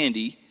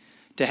 humanity,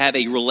 to have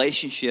a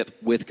relationship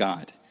with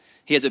God.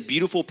 He has a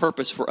beautiful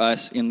purpose for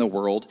us in the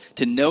world,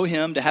 to know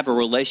him, to have a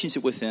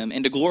relationship with him,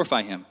 and to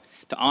glorify him,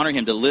 to honor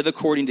him, to live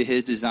according to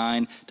his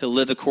design, to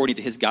live according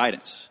to his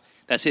guidance.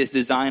 That's his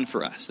design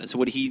for us. That's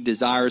what he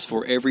desires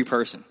for every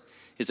person,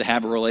 is to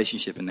have a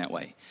relationship in that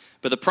way.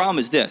 But the problem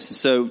is this.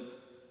 So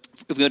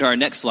if we go to our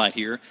next slide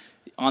here,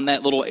 on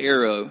that little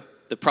arrow,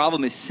 the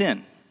problem is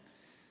sin.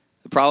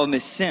 The problem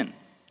is sin.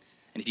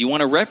 And if you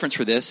want a reference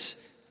for this,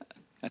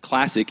 a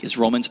classic is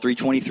Romans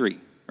 3:23,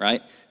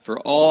 right? For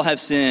all have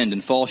sinned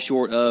and fall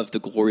short of the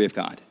glory of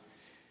God.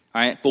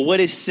 All right, but what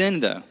is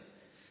sin, though?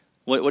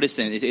 What is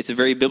sin? It's a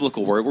very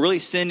biblical word. Really,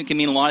 sin can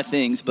mean a lot of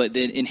things, but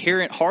the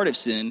inherent heart of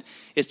sin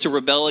is to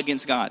rebel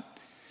against God,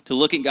 to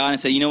look at God and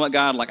say, you know what,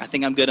 God, I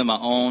think I'm good on my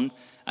own.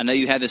 I know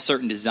you have this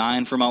certain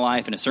design for my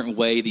life and a certain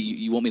way that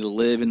you want me to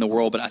live in the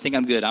world, but I think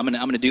I'm good. I'm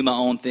going to do my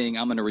own thing.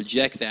 I'm going to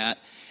reject that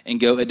and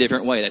go a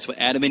different way. That's what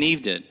Adam and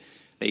Eve did.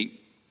 They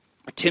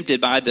were tempted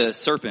by the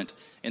serpent,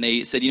 and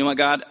they said, you know what,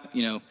 God,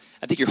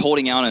 I think you're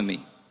holding out on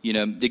me.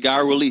 Did God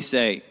really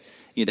say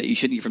that you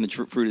shouldn't eat from the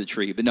fruit of the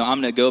tree? But no,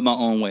 I'm going to go my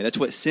own way. That's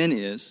what sin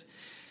is.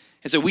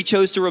 And so we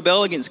chose to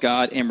rebel against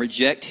God and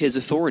reject his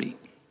authority.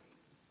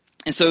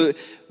 And so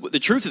the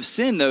truth of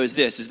sin, though, is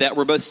this, is that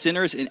we're both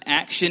sinners in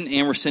action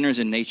and we're sinners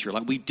in nature.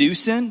 Like we do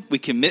sin, we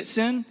commit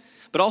sin,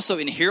 but also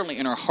inherently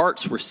in our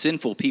hearts, we're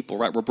sinful people,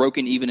 right? We're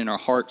broken even in our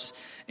hearts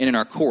and in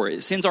our core.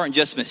 Sins aren't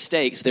just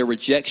mistakes. They're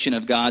rejection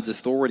of God's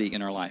authority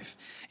in our life.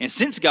 And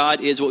since God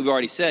is what we've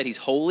already said, he's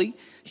holy,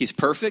 he's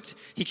perfect,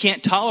 he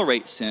can't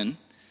tolerate sin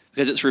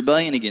because it's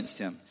rebellion against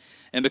him.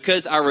 And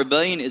because our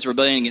rebellion is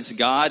rebellion against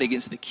God,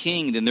 against the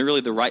king, then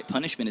really the right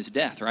punishment is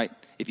death, right?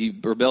 If you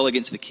rebel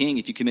against the king,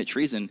 if you commit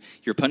treason,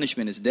 your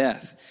punishment is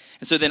death.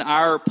 And so then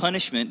our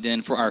punishment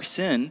then for our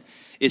sin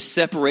is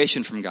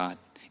separation from God.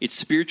 It's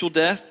spiritual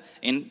death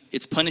and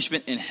it's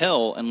punishment in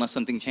hell unless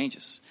something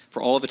changes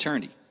for all of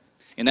eternity.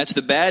 And that's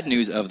the bad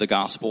news of the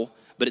gospel,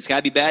 but it's got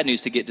to be bad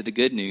news to get to the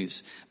good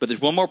news. But there's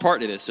one more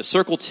part to this. So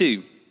circle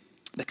 2.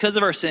 Because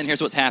of our sin,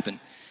 here's what's happened.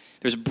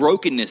 There's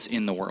brokenness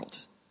in the world.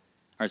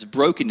 There's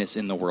brokenness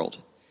in the world.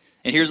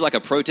 And here's like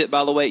a pro tip,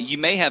 by the way. You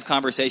may have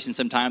conversations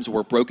sometimes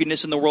where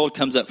brokenness in the world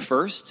comes up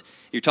first.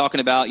 You're talking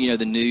about,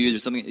 the news or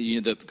something,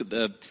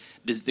 the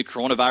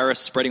coronavirus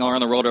spreading all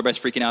around the world. Everybody's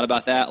freaking out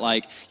about that.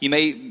 Like, you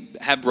may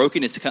have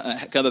brokenness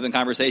come up in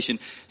conversation.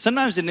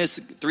 Sometimes in this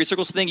 3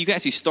 circles thing, you can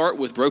actually start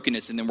with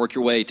brokenness and then work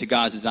your way to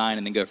God's design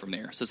and then go from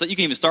there. So you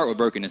can even start with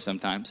brokenness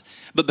sometimes.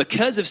 But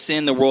because of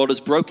sin, the world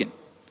is broken.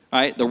 All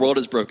right? The world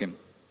is broken.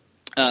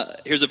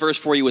 Here's a verse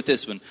for you with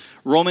this one.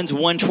 Romans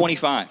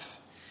 1:25.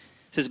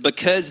 It says,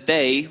 because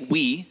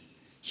we,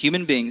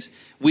 human beings,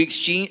 we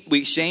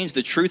exchange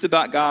the truth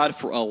about God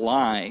for a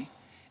lie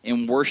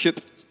and worship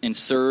and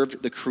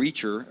served the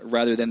creature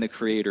rather than the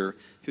creator,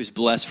 who's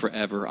blessed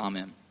forever.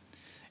 Amen. And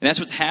that's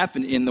what's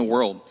happened in the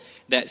world.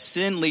 That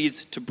sin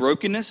leads to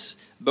brokenness,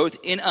 both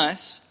in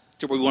us,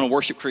 to where we want to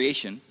worship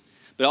creation,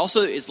 but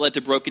also it's led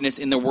to brokenness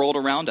in the world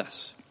around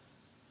us.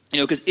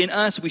 Because in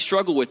us, we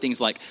struggle with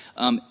things like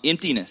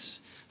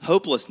emptiness,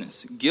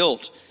 hopelessness,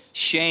 guilt,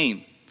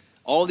 shame.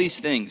 All these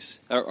things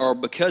are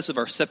because of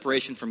our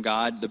separation from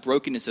God, the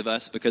brokenness of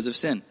us because of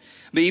sin.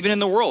 But even in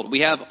the world, we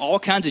have all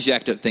kinds of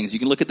jacked up things. You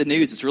can look at the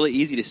news. It's really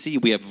easy to see.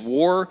 We have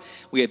war.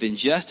 We have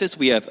injustice.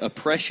 We have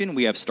oppression.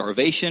 We have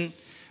starvation.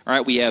 All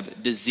right, we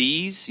have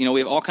disease. We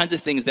have all kinds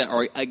of things that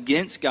are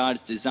against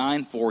God's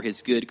design for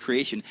his good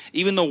creation.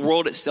 Even the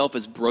world itself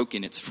is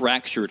broken. It's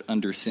fractured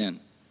under sin.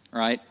 All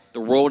right,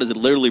 the world is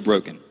literally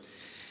broken.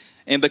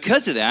 And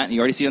because of that, and you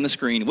already see it on the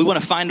screen, we want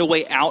to find a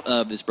way out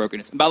of this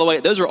brokenness. And by the way,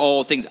 those are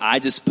all things, I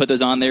just put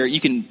those on there. You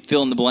can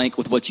fill in the blank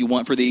with what you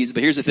want for these.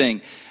 But here's the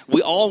thing.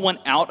 We all want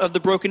out of the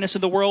brokenness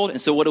of the world. And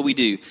so what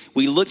do?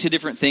 We look to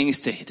different things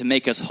to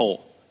make us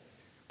whole.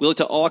 We look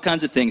to all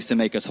kinds of things to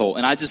make us whole.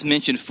 And I just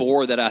mentioned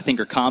 4 that I think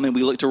are common.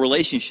 We look to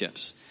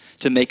relationships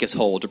to make us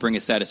whole, to bring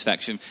us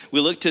satisfaction. We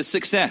look to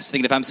success,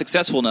 thinking if I'm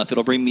successful enough,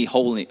 it'll bring me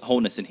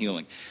wholeness and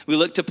healing. We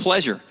look to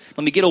pleasure.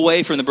 Let me get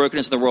away from the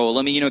brokenness of the world.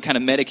 Let me, kind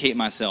of medicate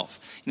myself.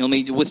 Let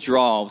me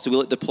withdraw. So we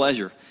look to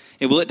pleasure.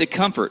 And we look to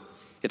comfort.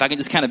 If I can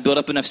just kind of build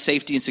up enough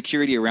safety and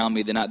security around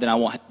me, then I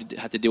won't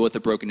have to deal with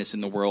the brokenness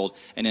in the world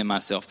and in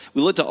myself.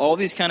 We look to all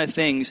these kind of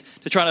things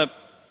to try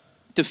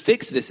to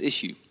fix this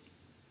issue,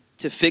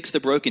 to fix the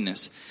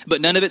brokenness.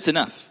 But none of it's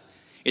enough.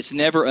 It's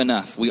never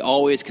enough. We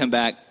always come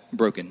back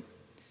broken.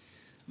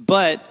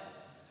 But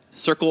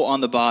circle on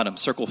the bottom,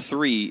 circle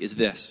 3 is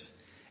this.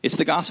 It's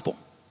the gospel.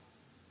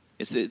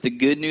 It's the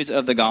good news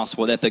of the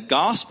gospel, that the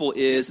gospel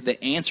is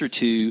the answer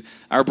to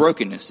our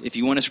brokenness. If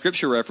you want a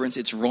scripture reference,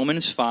 it's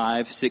Romans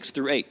 5, 6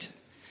 through 8.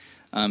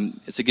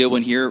 It's a good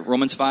one here.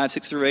 Romans 5,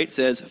 6 through 8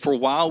 says, "For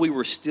while we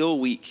were still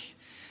weak,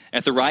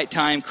 at the right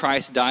time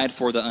Christ died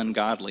for the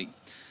ungodly.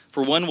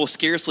 For one will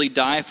scarcely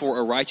die for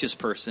a righteous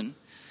person,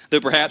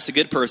 though perhaps a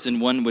good person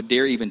one would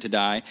dare even to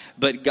die.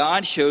 But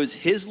God shows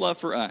his love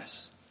for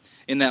us,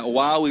 in that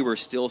while we were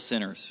still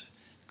sinners,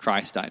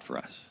 Christ died for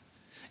us."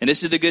 And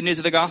this is the good news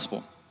of the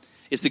gospel.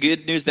 It's the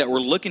good news that we're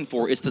looking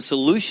for. It's the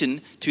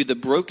solution to the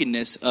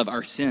brokenness of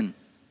our sin,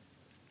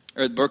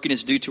 or the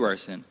brokenness due to our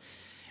sin.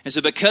 And so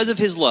because of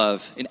his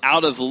love, and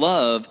out of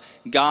love,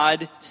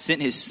 God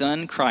sent his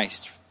son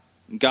Christ,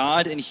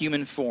 God in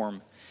human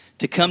form,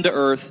 to come to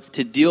earth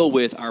to deal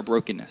with our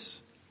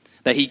brokenness.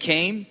 That he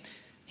came,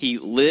 he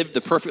lived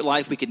the perfect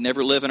life we could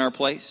never live in our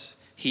place.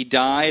 He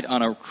died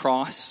on a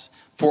cross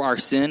for our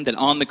sin, that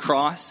on the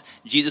cross,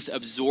 Jesus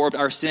absorbed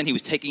our sin. He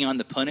was taking on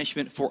the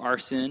punishment for our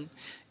sin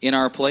in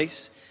our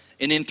place.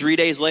 And then 3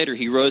 days later,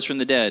 he rose from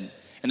the dead.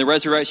 And the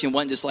resurrection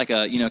wasn't just like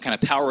a, kind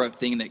of power-up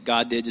thing that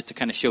God did just to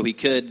kind of show he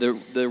could.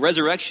 The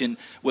resurrection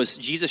was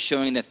Jesus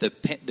showing that the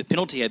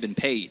penalty had been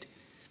paid.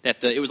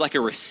 That it was like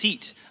a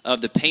receipt of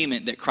the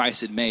payment that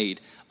Christ had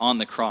made on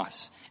the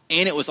cross.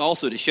 And it was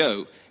also to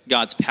show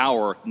God's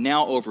power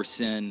now over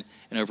sin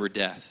and over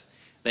death.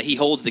 That he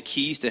holds the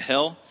keys to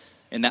hell,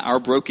 and that our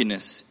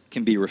brokenness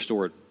can be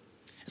restored.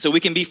 So we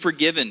can be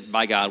forgiven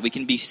by God. We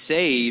can be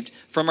saved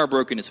from our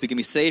brokenness. We can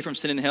be saved from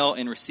sin and hell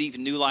and receive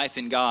new life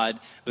in God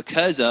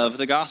because of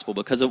the gospel,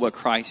 because of what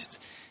Christ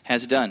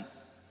has done.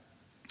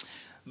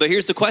 But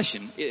here's the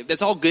question.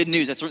 That's all good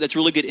news. That's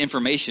really good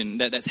information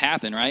that's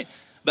happened, right?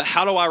 But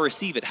how do I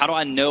receive it? How do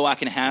I know I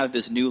can have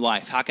this new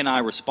life? How can I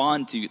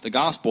respond to the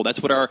gospel?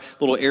 That's what our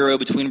little arrow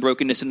between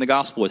brokenness and the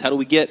gospel is. How do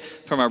we get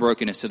from our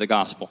brokenness to the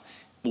gospel?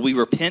 Well, we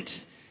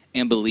repent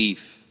and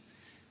believe.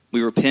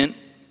 We repent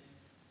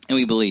and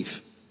we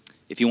believe.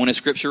 If you want a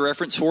scripture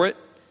reference for it,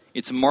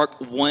 it's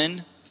Mark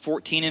 1,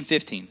 14 and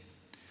 15.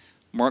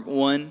 Mark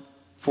 1,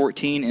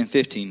 14 and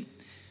 15.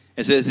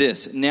 It says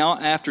this, "Now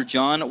after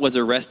John was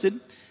arrested,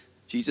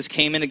 Jesus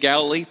came into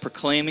Galilee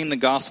proclaiming the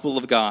gospel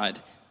of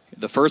God."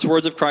 The first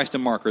words of Christ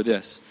in Mark are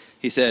this.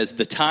 He says,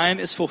 "The time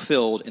is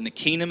fulfilled and the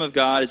kingdom of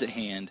God is at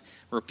hand.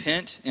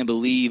 Repent and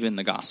believe in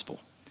the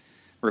gospel."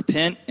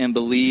 Repent and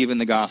believe in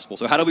the gospel.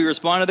 So how do we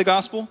respond to the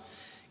gospel?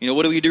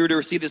 What do we do to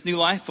receive this new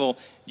life? Well,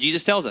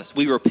 Jesus tells us,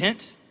 we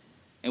repent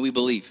and we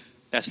believe.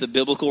 That's the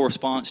biblical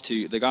response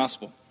to the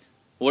gospel.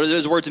 What do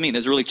those words mean?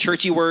 Those really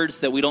churchy words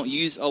that we don't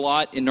use a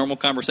lot in normal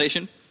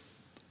conversation.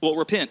 Well,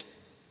 repent.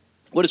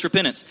 What is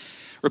repentance?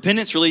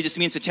 Repentance really just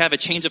means to have a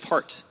change of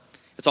heart.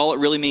 That's all it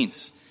really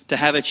means, to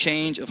have a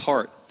change of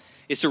heart.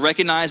 It's to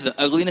recognize the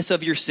ugliness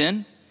of your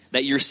sin,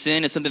 that your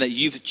sin is something that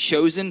you've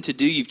chosen to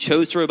do. You've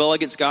chosen to rebel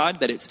against God,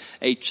 that it's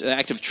an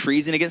act of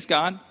treason against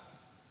God.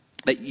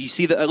 That you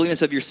see the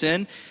ugliness of your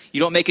sin. You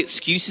don't make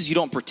excuses. You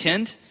don't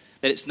pretend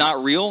that it's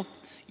not real.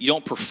 You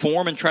don't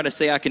perform and try to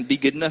say, I can be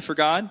good enough for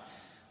God.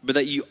 But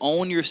that you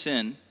own your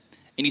sin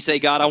and you say,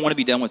 God, I want to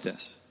be done with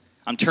this.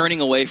 I'm turning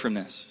away from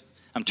this.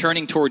 I'm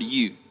turning toward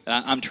you.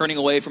 I'm turning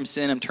away from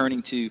sin. I'm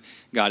turning to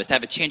God. It's to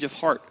have a change of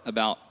heart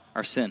about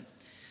our sin.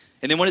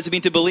 And then what does it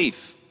mean to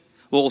believe?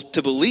 Well,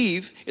 to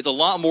believe is a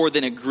lot more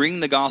than agreeing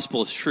the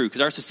gospel is true, because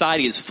our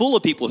society is full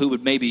of people who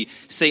would maybe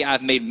say,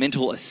 I've made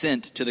mental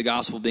assent to the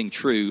gospel being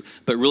true,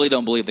 but really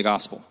don't believe the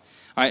gospel.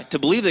 All right, to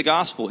believe the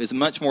gospel is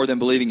much more than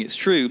believing it's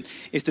true.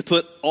 It's to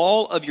put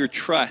all of your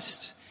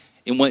trust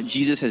in what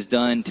Jesus has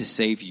done to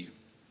save you,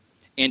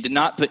 and to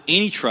not put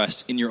any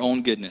trust in your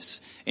own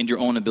goodness and your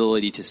own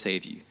ability to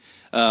save you.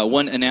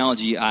 One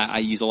analogy I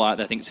use a lot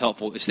that I think is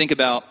helpful is think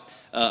about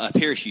a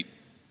parachute.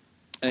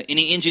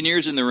 Any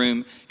engineers in the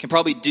room can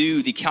probably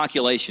do the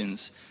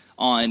calculations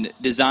on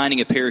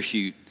designing a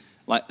parachute,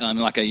 like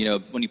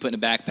when you put in a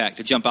backpack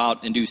to jump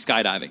out and do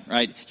skydiving,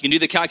 right? You can do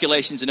the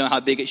calculations to know how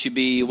big it should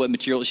be, what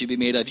material it should be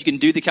made of. You can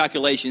do the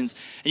calculations,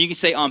 and you can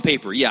say on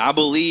paper, yeah, I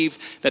believe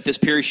that this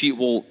parachute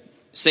will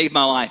save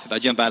my life if I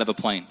jump out of a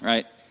plane,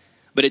 right?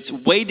 But it's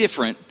way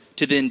different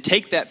to then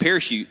take that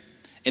parachute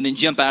and then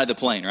jump out of the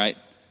plane, right?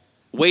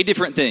 Way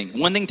different thing.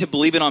 One thing to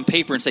believe it on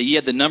paper and say,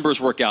 yeah, the numbers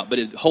work out, but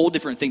a whole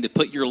different thing to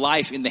put your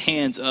life in the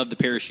hands of the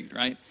parachute,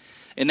 right?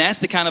 And that's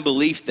the kind of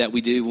belief that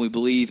we do when we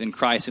believe in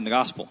Christ and the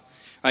gospel,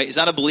 right? It's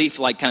not a belief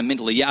like kind of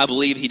mentally, yeah, I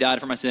believe he died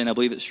for my sin, I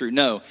believe it's true.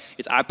 No,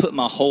 it's I put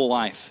my whole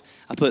life,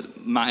 I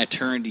put my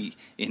eternity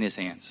in his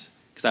hands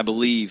because I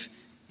believe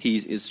he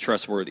is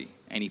trustworthy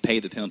and he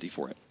paid the penalty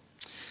for it.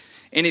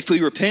 And if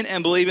we repent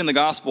and believe in the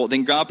gospel,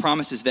 then God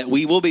promises that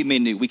we will be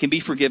made new. We can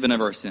be forgiven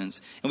of our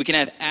sins. And we can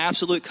have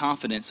absolute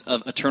confidence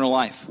of eternal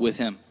life with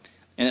him.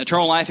 And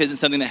eternal life isn't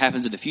something that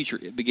happens in the future.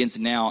 It begins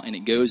now and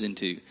it goes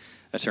into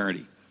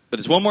eternity. But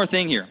there's one more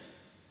thing here.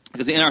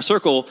 Because in our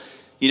circle,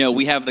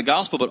 we have the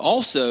gospel, but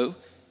also,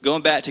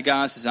 going back to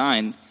God's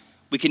design,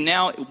 we can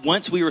now,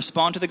 once we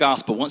respond to the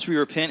gospel, once we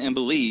repent and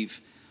believe,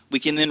 we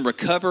can then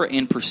recover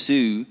and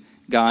pursue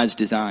God's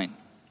design.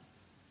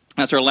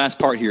 That's our last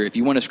part here. If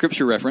you want a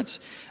scripture reference,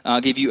 I'll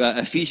give you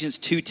Ephesians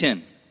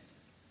 2:10.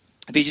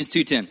 Ephesians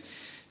 2:10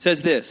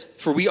 says this,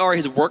 "For we are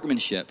his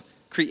workmanship,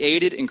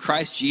 created in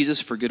Christ Jesus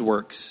for good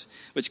works,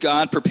 which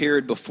God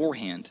prepared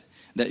beforehand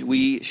that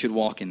we should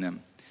walk in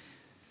them."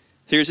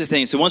 So here's the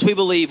thing. So once we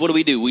believe, what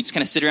do? We just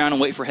kind of sit around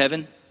and wait for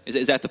heaven?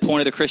 Is that the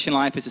point of the Christian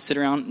life, is to sit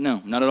around?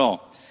 No, not at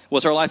all.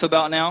 What's our life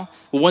about now?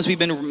 Well, once we've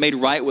been made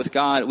right with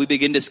God, we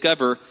begin to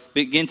discover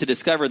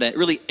that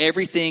really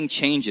everything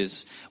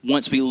changes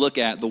once we look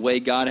at the way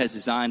God has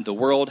designed the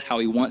world, how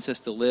he wants us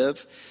to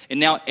live.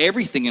 And now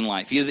everything in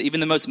life, even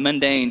the most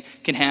mundane,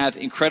 can have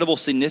incredible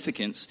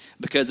significance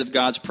because of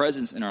God's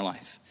presence in our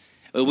life.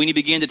 When you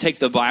begin to take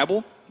the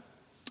Bible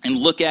and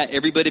look at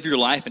every bit of your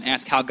life and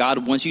ask how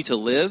God wants you to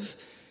live,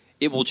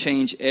 it will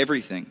change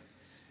everything.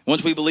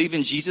 Once we believe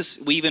in Jesus,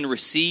 we even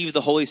receive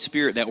the Holy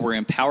Spirit, that we're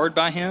empowered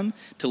by him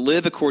to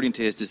live according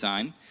to his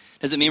design.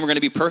 Does it mean we're going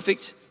to be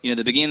perfect? The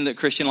beginning of the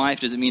Christian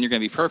life, does it mean you're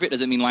going to be perfect? Does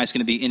it mean life's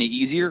going to be any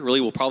easier?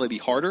 Really, will probably be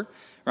harder,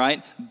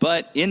 right?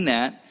 But in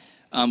that,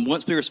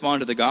 once we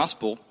respond to the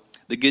gospel,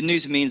 the good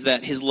news means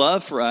that his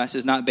love for us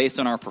is not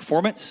based on our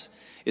performance.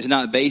 It's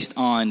not based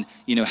on,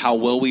 how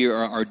well we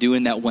are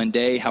doing that one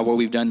day, how well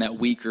we've done that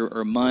week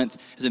or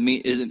month.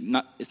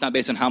 It's not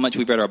based on how much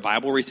we've read our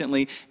Bible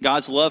recently.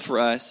 God's love for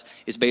us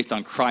is based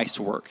on Christ's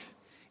work.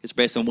 It's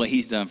based on what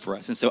he's done for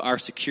us. And so our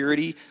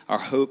security, our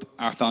hope,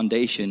 our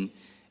foundation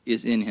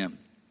is in him.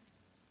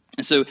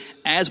 And so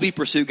as we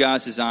pursue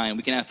God's design,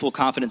 we can have full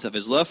confidence of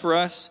his love for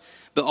us,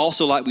 but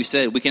also, like we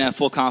said, we can have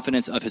full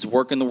confidence of his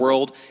work in the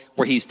world,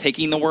 where he's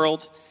taking the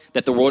world.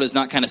 That the world is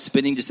not kind of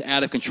spinning just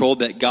out of control,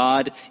 that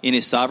God in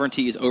his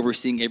sovereignty is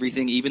overseeing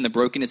everything. Even the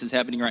brokenness is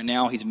happening right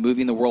now. He's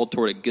moving the world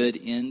toward a good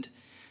end.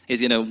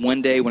 He's going to,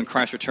 one day when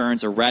Christ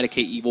returns,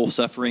 eradicate evil,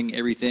 suffering,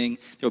 everything.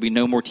 There will be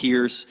no more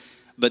tears,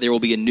 but there will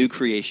be a new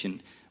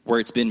creation where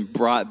it's been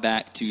brought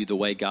back to the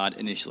way God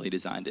initially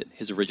designed it,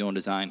 his original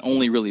design,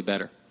 only really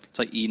better. It's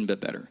like Eden,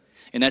 but better.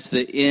 And that's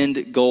the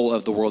end goal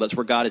of the world. That's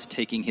where God is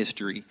taking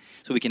history.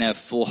 So we can have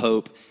full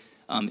hope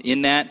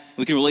in that.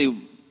 We can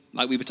really,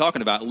 like we've been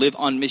talking about, live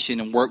on mission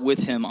and work with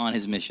him on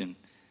his mission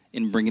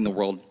in bringing the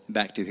world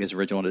back to his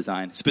original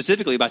design,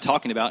 specifically by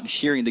talking about and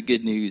sharing the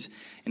good news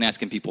and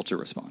asking people to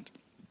respond.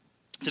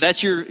 So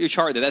that's your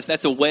chart there.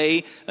 That's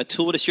a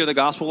tool to share the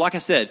gospel. Like I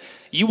said,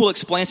 you will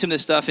explain some of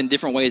this stuff in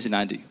different ways than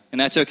I do, and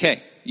that's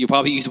okay. You'll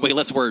probably use way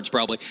less words,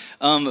 probably.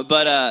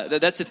 But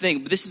that's the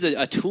thing. This is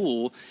a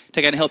tool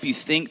to kind of help you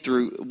think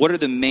through what are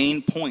the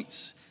main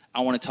points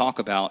I want to talk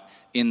about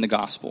in the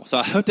gospel. So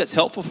I hope that's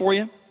helpful for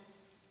you.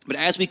 But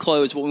as we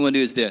close, what we want to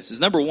do is this. Is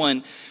number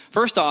one,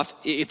 first off,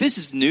 if this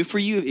is new for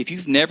you, if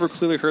you've never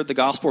clearly heard the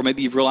gospel, or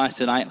maybe you've realized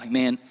tonight,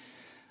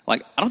 I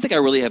don't think I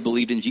really have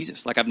believed in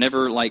Jesus. I've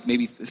never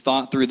maybe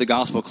thought through the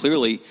gospel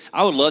clearly.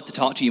 I would love to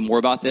talk to you more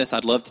about this.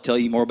 I'd love to tell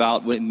you more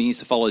about what it means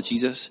to follow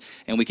Jesus,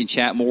 and we can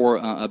chat more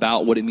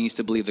about what it means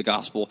to believe the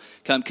gospel.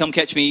 Come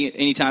catch me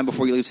anytime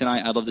before you leave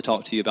tonight. I'd love to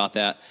talk to you about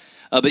that.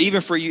 But even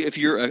for you, if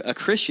you're a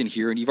Christian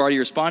here and you've already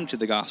responded to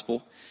the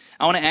gospel,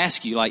 I want to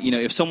ask you,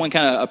 if someone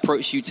kind of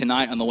approached you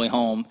tonight on the way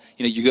home,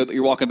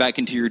 you're walking back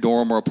into your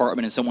dorm or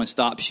apartment and someone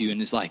stops you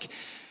and is like,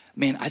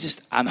 man,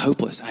 I'm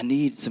hopeless. I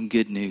need some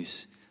good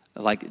news.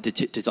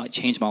 To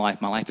change my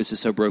life. My life is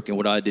just so broken.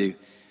 What do I do?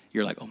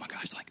 You're like, oh my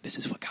gosh, this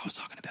is what God was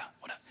talking about.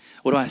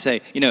 What do I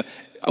say?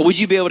 Would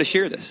you be able to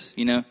share this?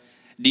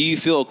 Do you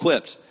feel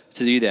equipped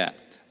to do that?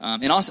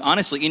 And also,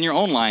 honestly, in your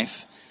own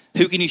life,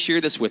 who can you share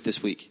this with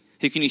this week?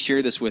 Who can you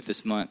share this with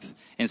this month?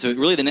 And so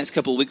really the next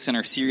couple of weeks in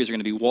our series are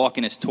going to be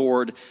walking us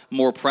toward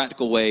more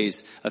practical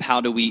ways of how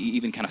do we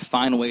even kind of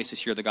find ways to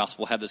share the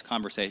gospel, have those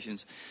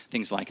conversations,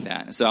 things like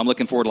that. And so I'm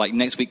looking forward to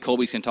next week,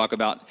 Colby's going to talk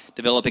about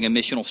developing a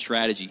missional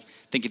strategy,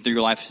 thinking through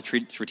your life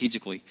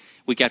strategically.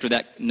 Week after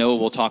that, Noah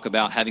will talk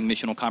about having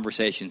missional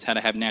conversations, how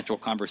to have natural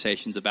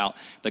conversations about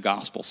the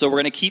gospel. So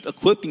we're going to keep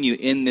equipping you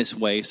in this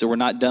way, so we're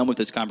not done with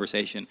this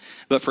conversation.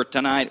 But for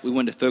tonight, we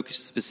wanted to focus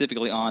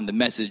specifically on the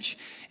message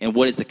and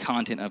what is the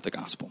content of the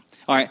gospel.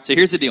 All right, so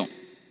here's the deal.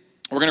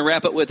 We're going to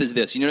wrap up with is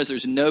this. You notice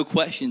there's no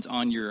questions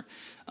on your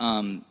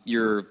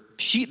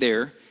sheet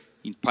there.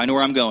 You probably know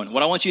where I'm going.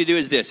 What I want you to do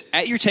is this.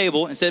 At your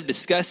table, instead of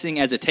discussing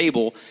as a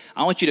table,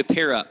 I want you to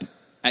pair up.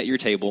 at your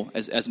table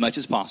as much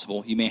as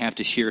possible. You may have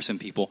to share some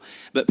people,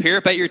 but pair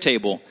up at your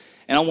table,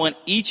 and I want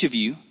each of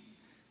you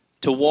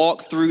to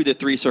walk through the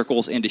 3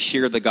 circles and to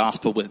share the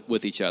gospel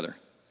with each other.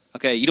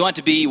 Okay, you don't have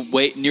to be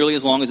nearly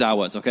as long as I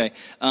was, okay?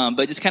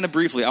 But just kind of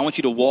briefly, I want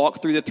you to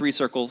walk through the 3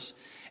 circles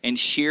and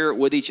share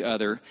with each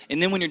other.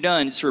 And then when you're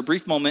done, just for a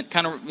brief moment,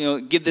 kind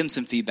of give them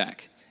some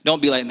feedback.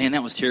 Don't be like, man,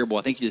 that was terrible.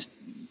 I think you just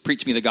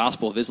preached me the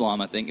gospel of Islam,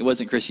 I think. It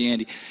wasn't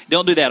Christianity.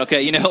 Don't do that,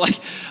 okay?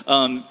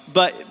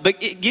 But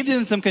give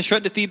them some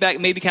constructive feedback,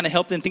 maybe kind of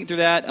help them think through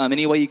that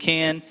any way you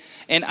can.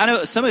 And I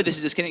know some of this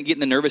is just kind of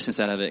getting the nervousness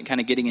out of it and kind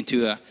of getting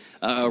into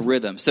a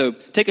rhythm. So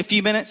take a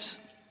few minutes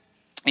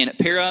and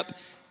pair up.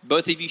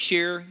 Both of you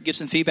share, give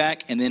some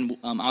feedback, and then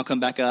I'll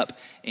come back up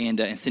and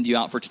send you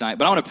out for tonight.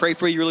 But I want to pray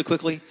for you really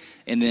quickly,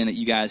 and then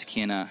you guys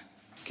can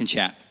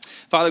chat.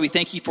 Father, we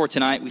thank you for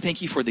tonight. We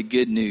thank you for the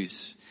good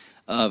news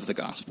of the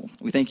gospel.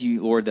 We thank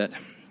you, Lord, that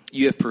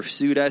you have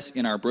pursued us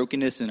in our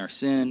brokenness and our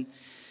sin,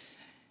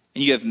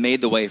 and you have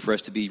made the way for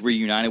us to be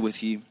reunited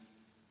with you,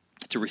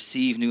 to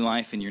receive new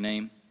life in your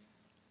name,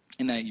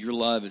 and that your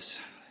love is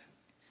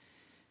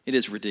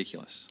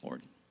ridiculous,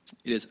 Lord.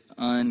 It is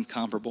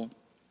uncomparable,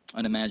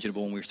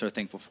 unimaginable, and we're so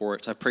thankful for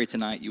it. So I pray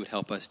tonight you would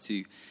help us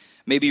to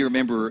maybe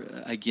remember,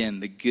 again,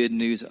 the good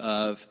news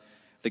of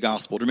the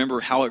gospel. To remember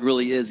how it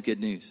really is good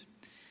news.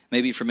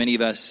 Maybe for many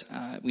of us,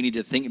 we need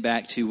to think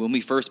back to when we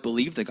first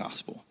believed the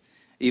gospel.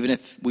 Even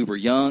if we were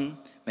young,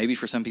 maybe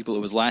for some people it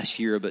was last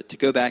year, but to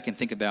go back and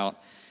think about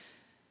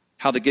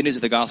how the good news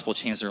of the gospel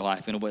changed their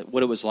life and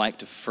what it was like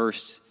to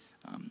first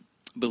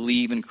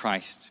believe in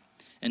Christ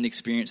and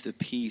experience the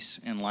peace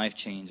and life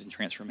change and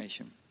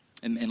transformation.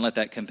 And let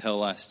that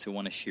compel us to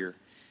want to share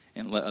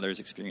and let others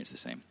experience the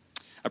same.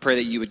 I pray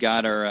that you would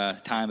guide our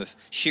time of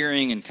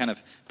sharing and kind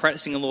of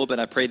practicing a little bit.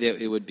 I pray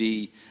that it would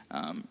be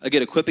a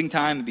good equipping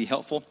time and be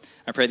helpful.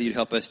 I pray that you'd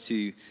help us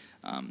to,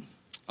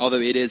 although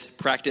it is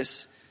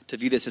practice, to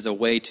view this as a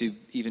way to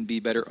even be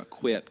better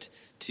equipped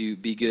to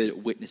be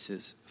good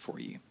witnesses for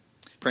you.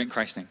 Pray in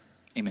Christ's name.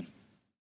 Amen.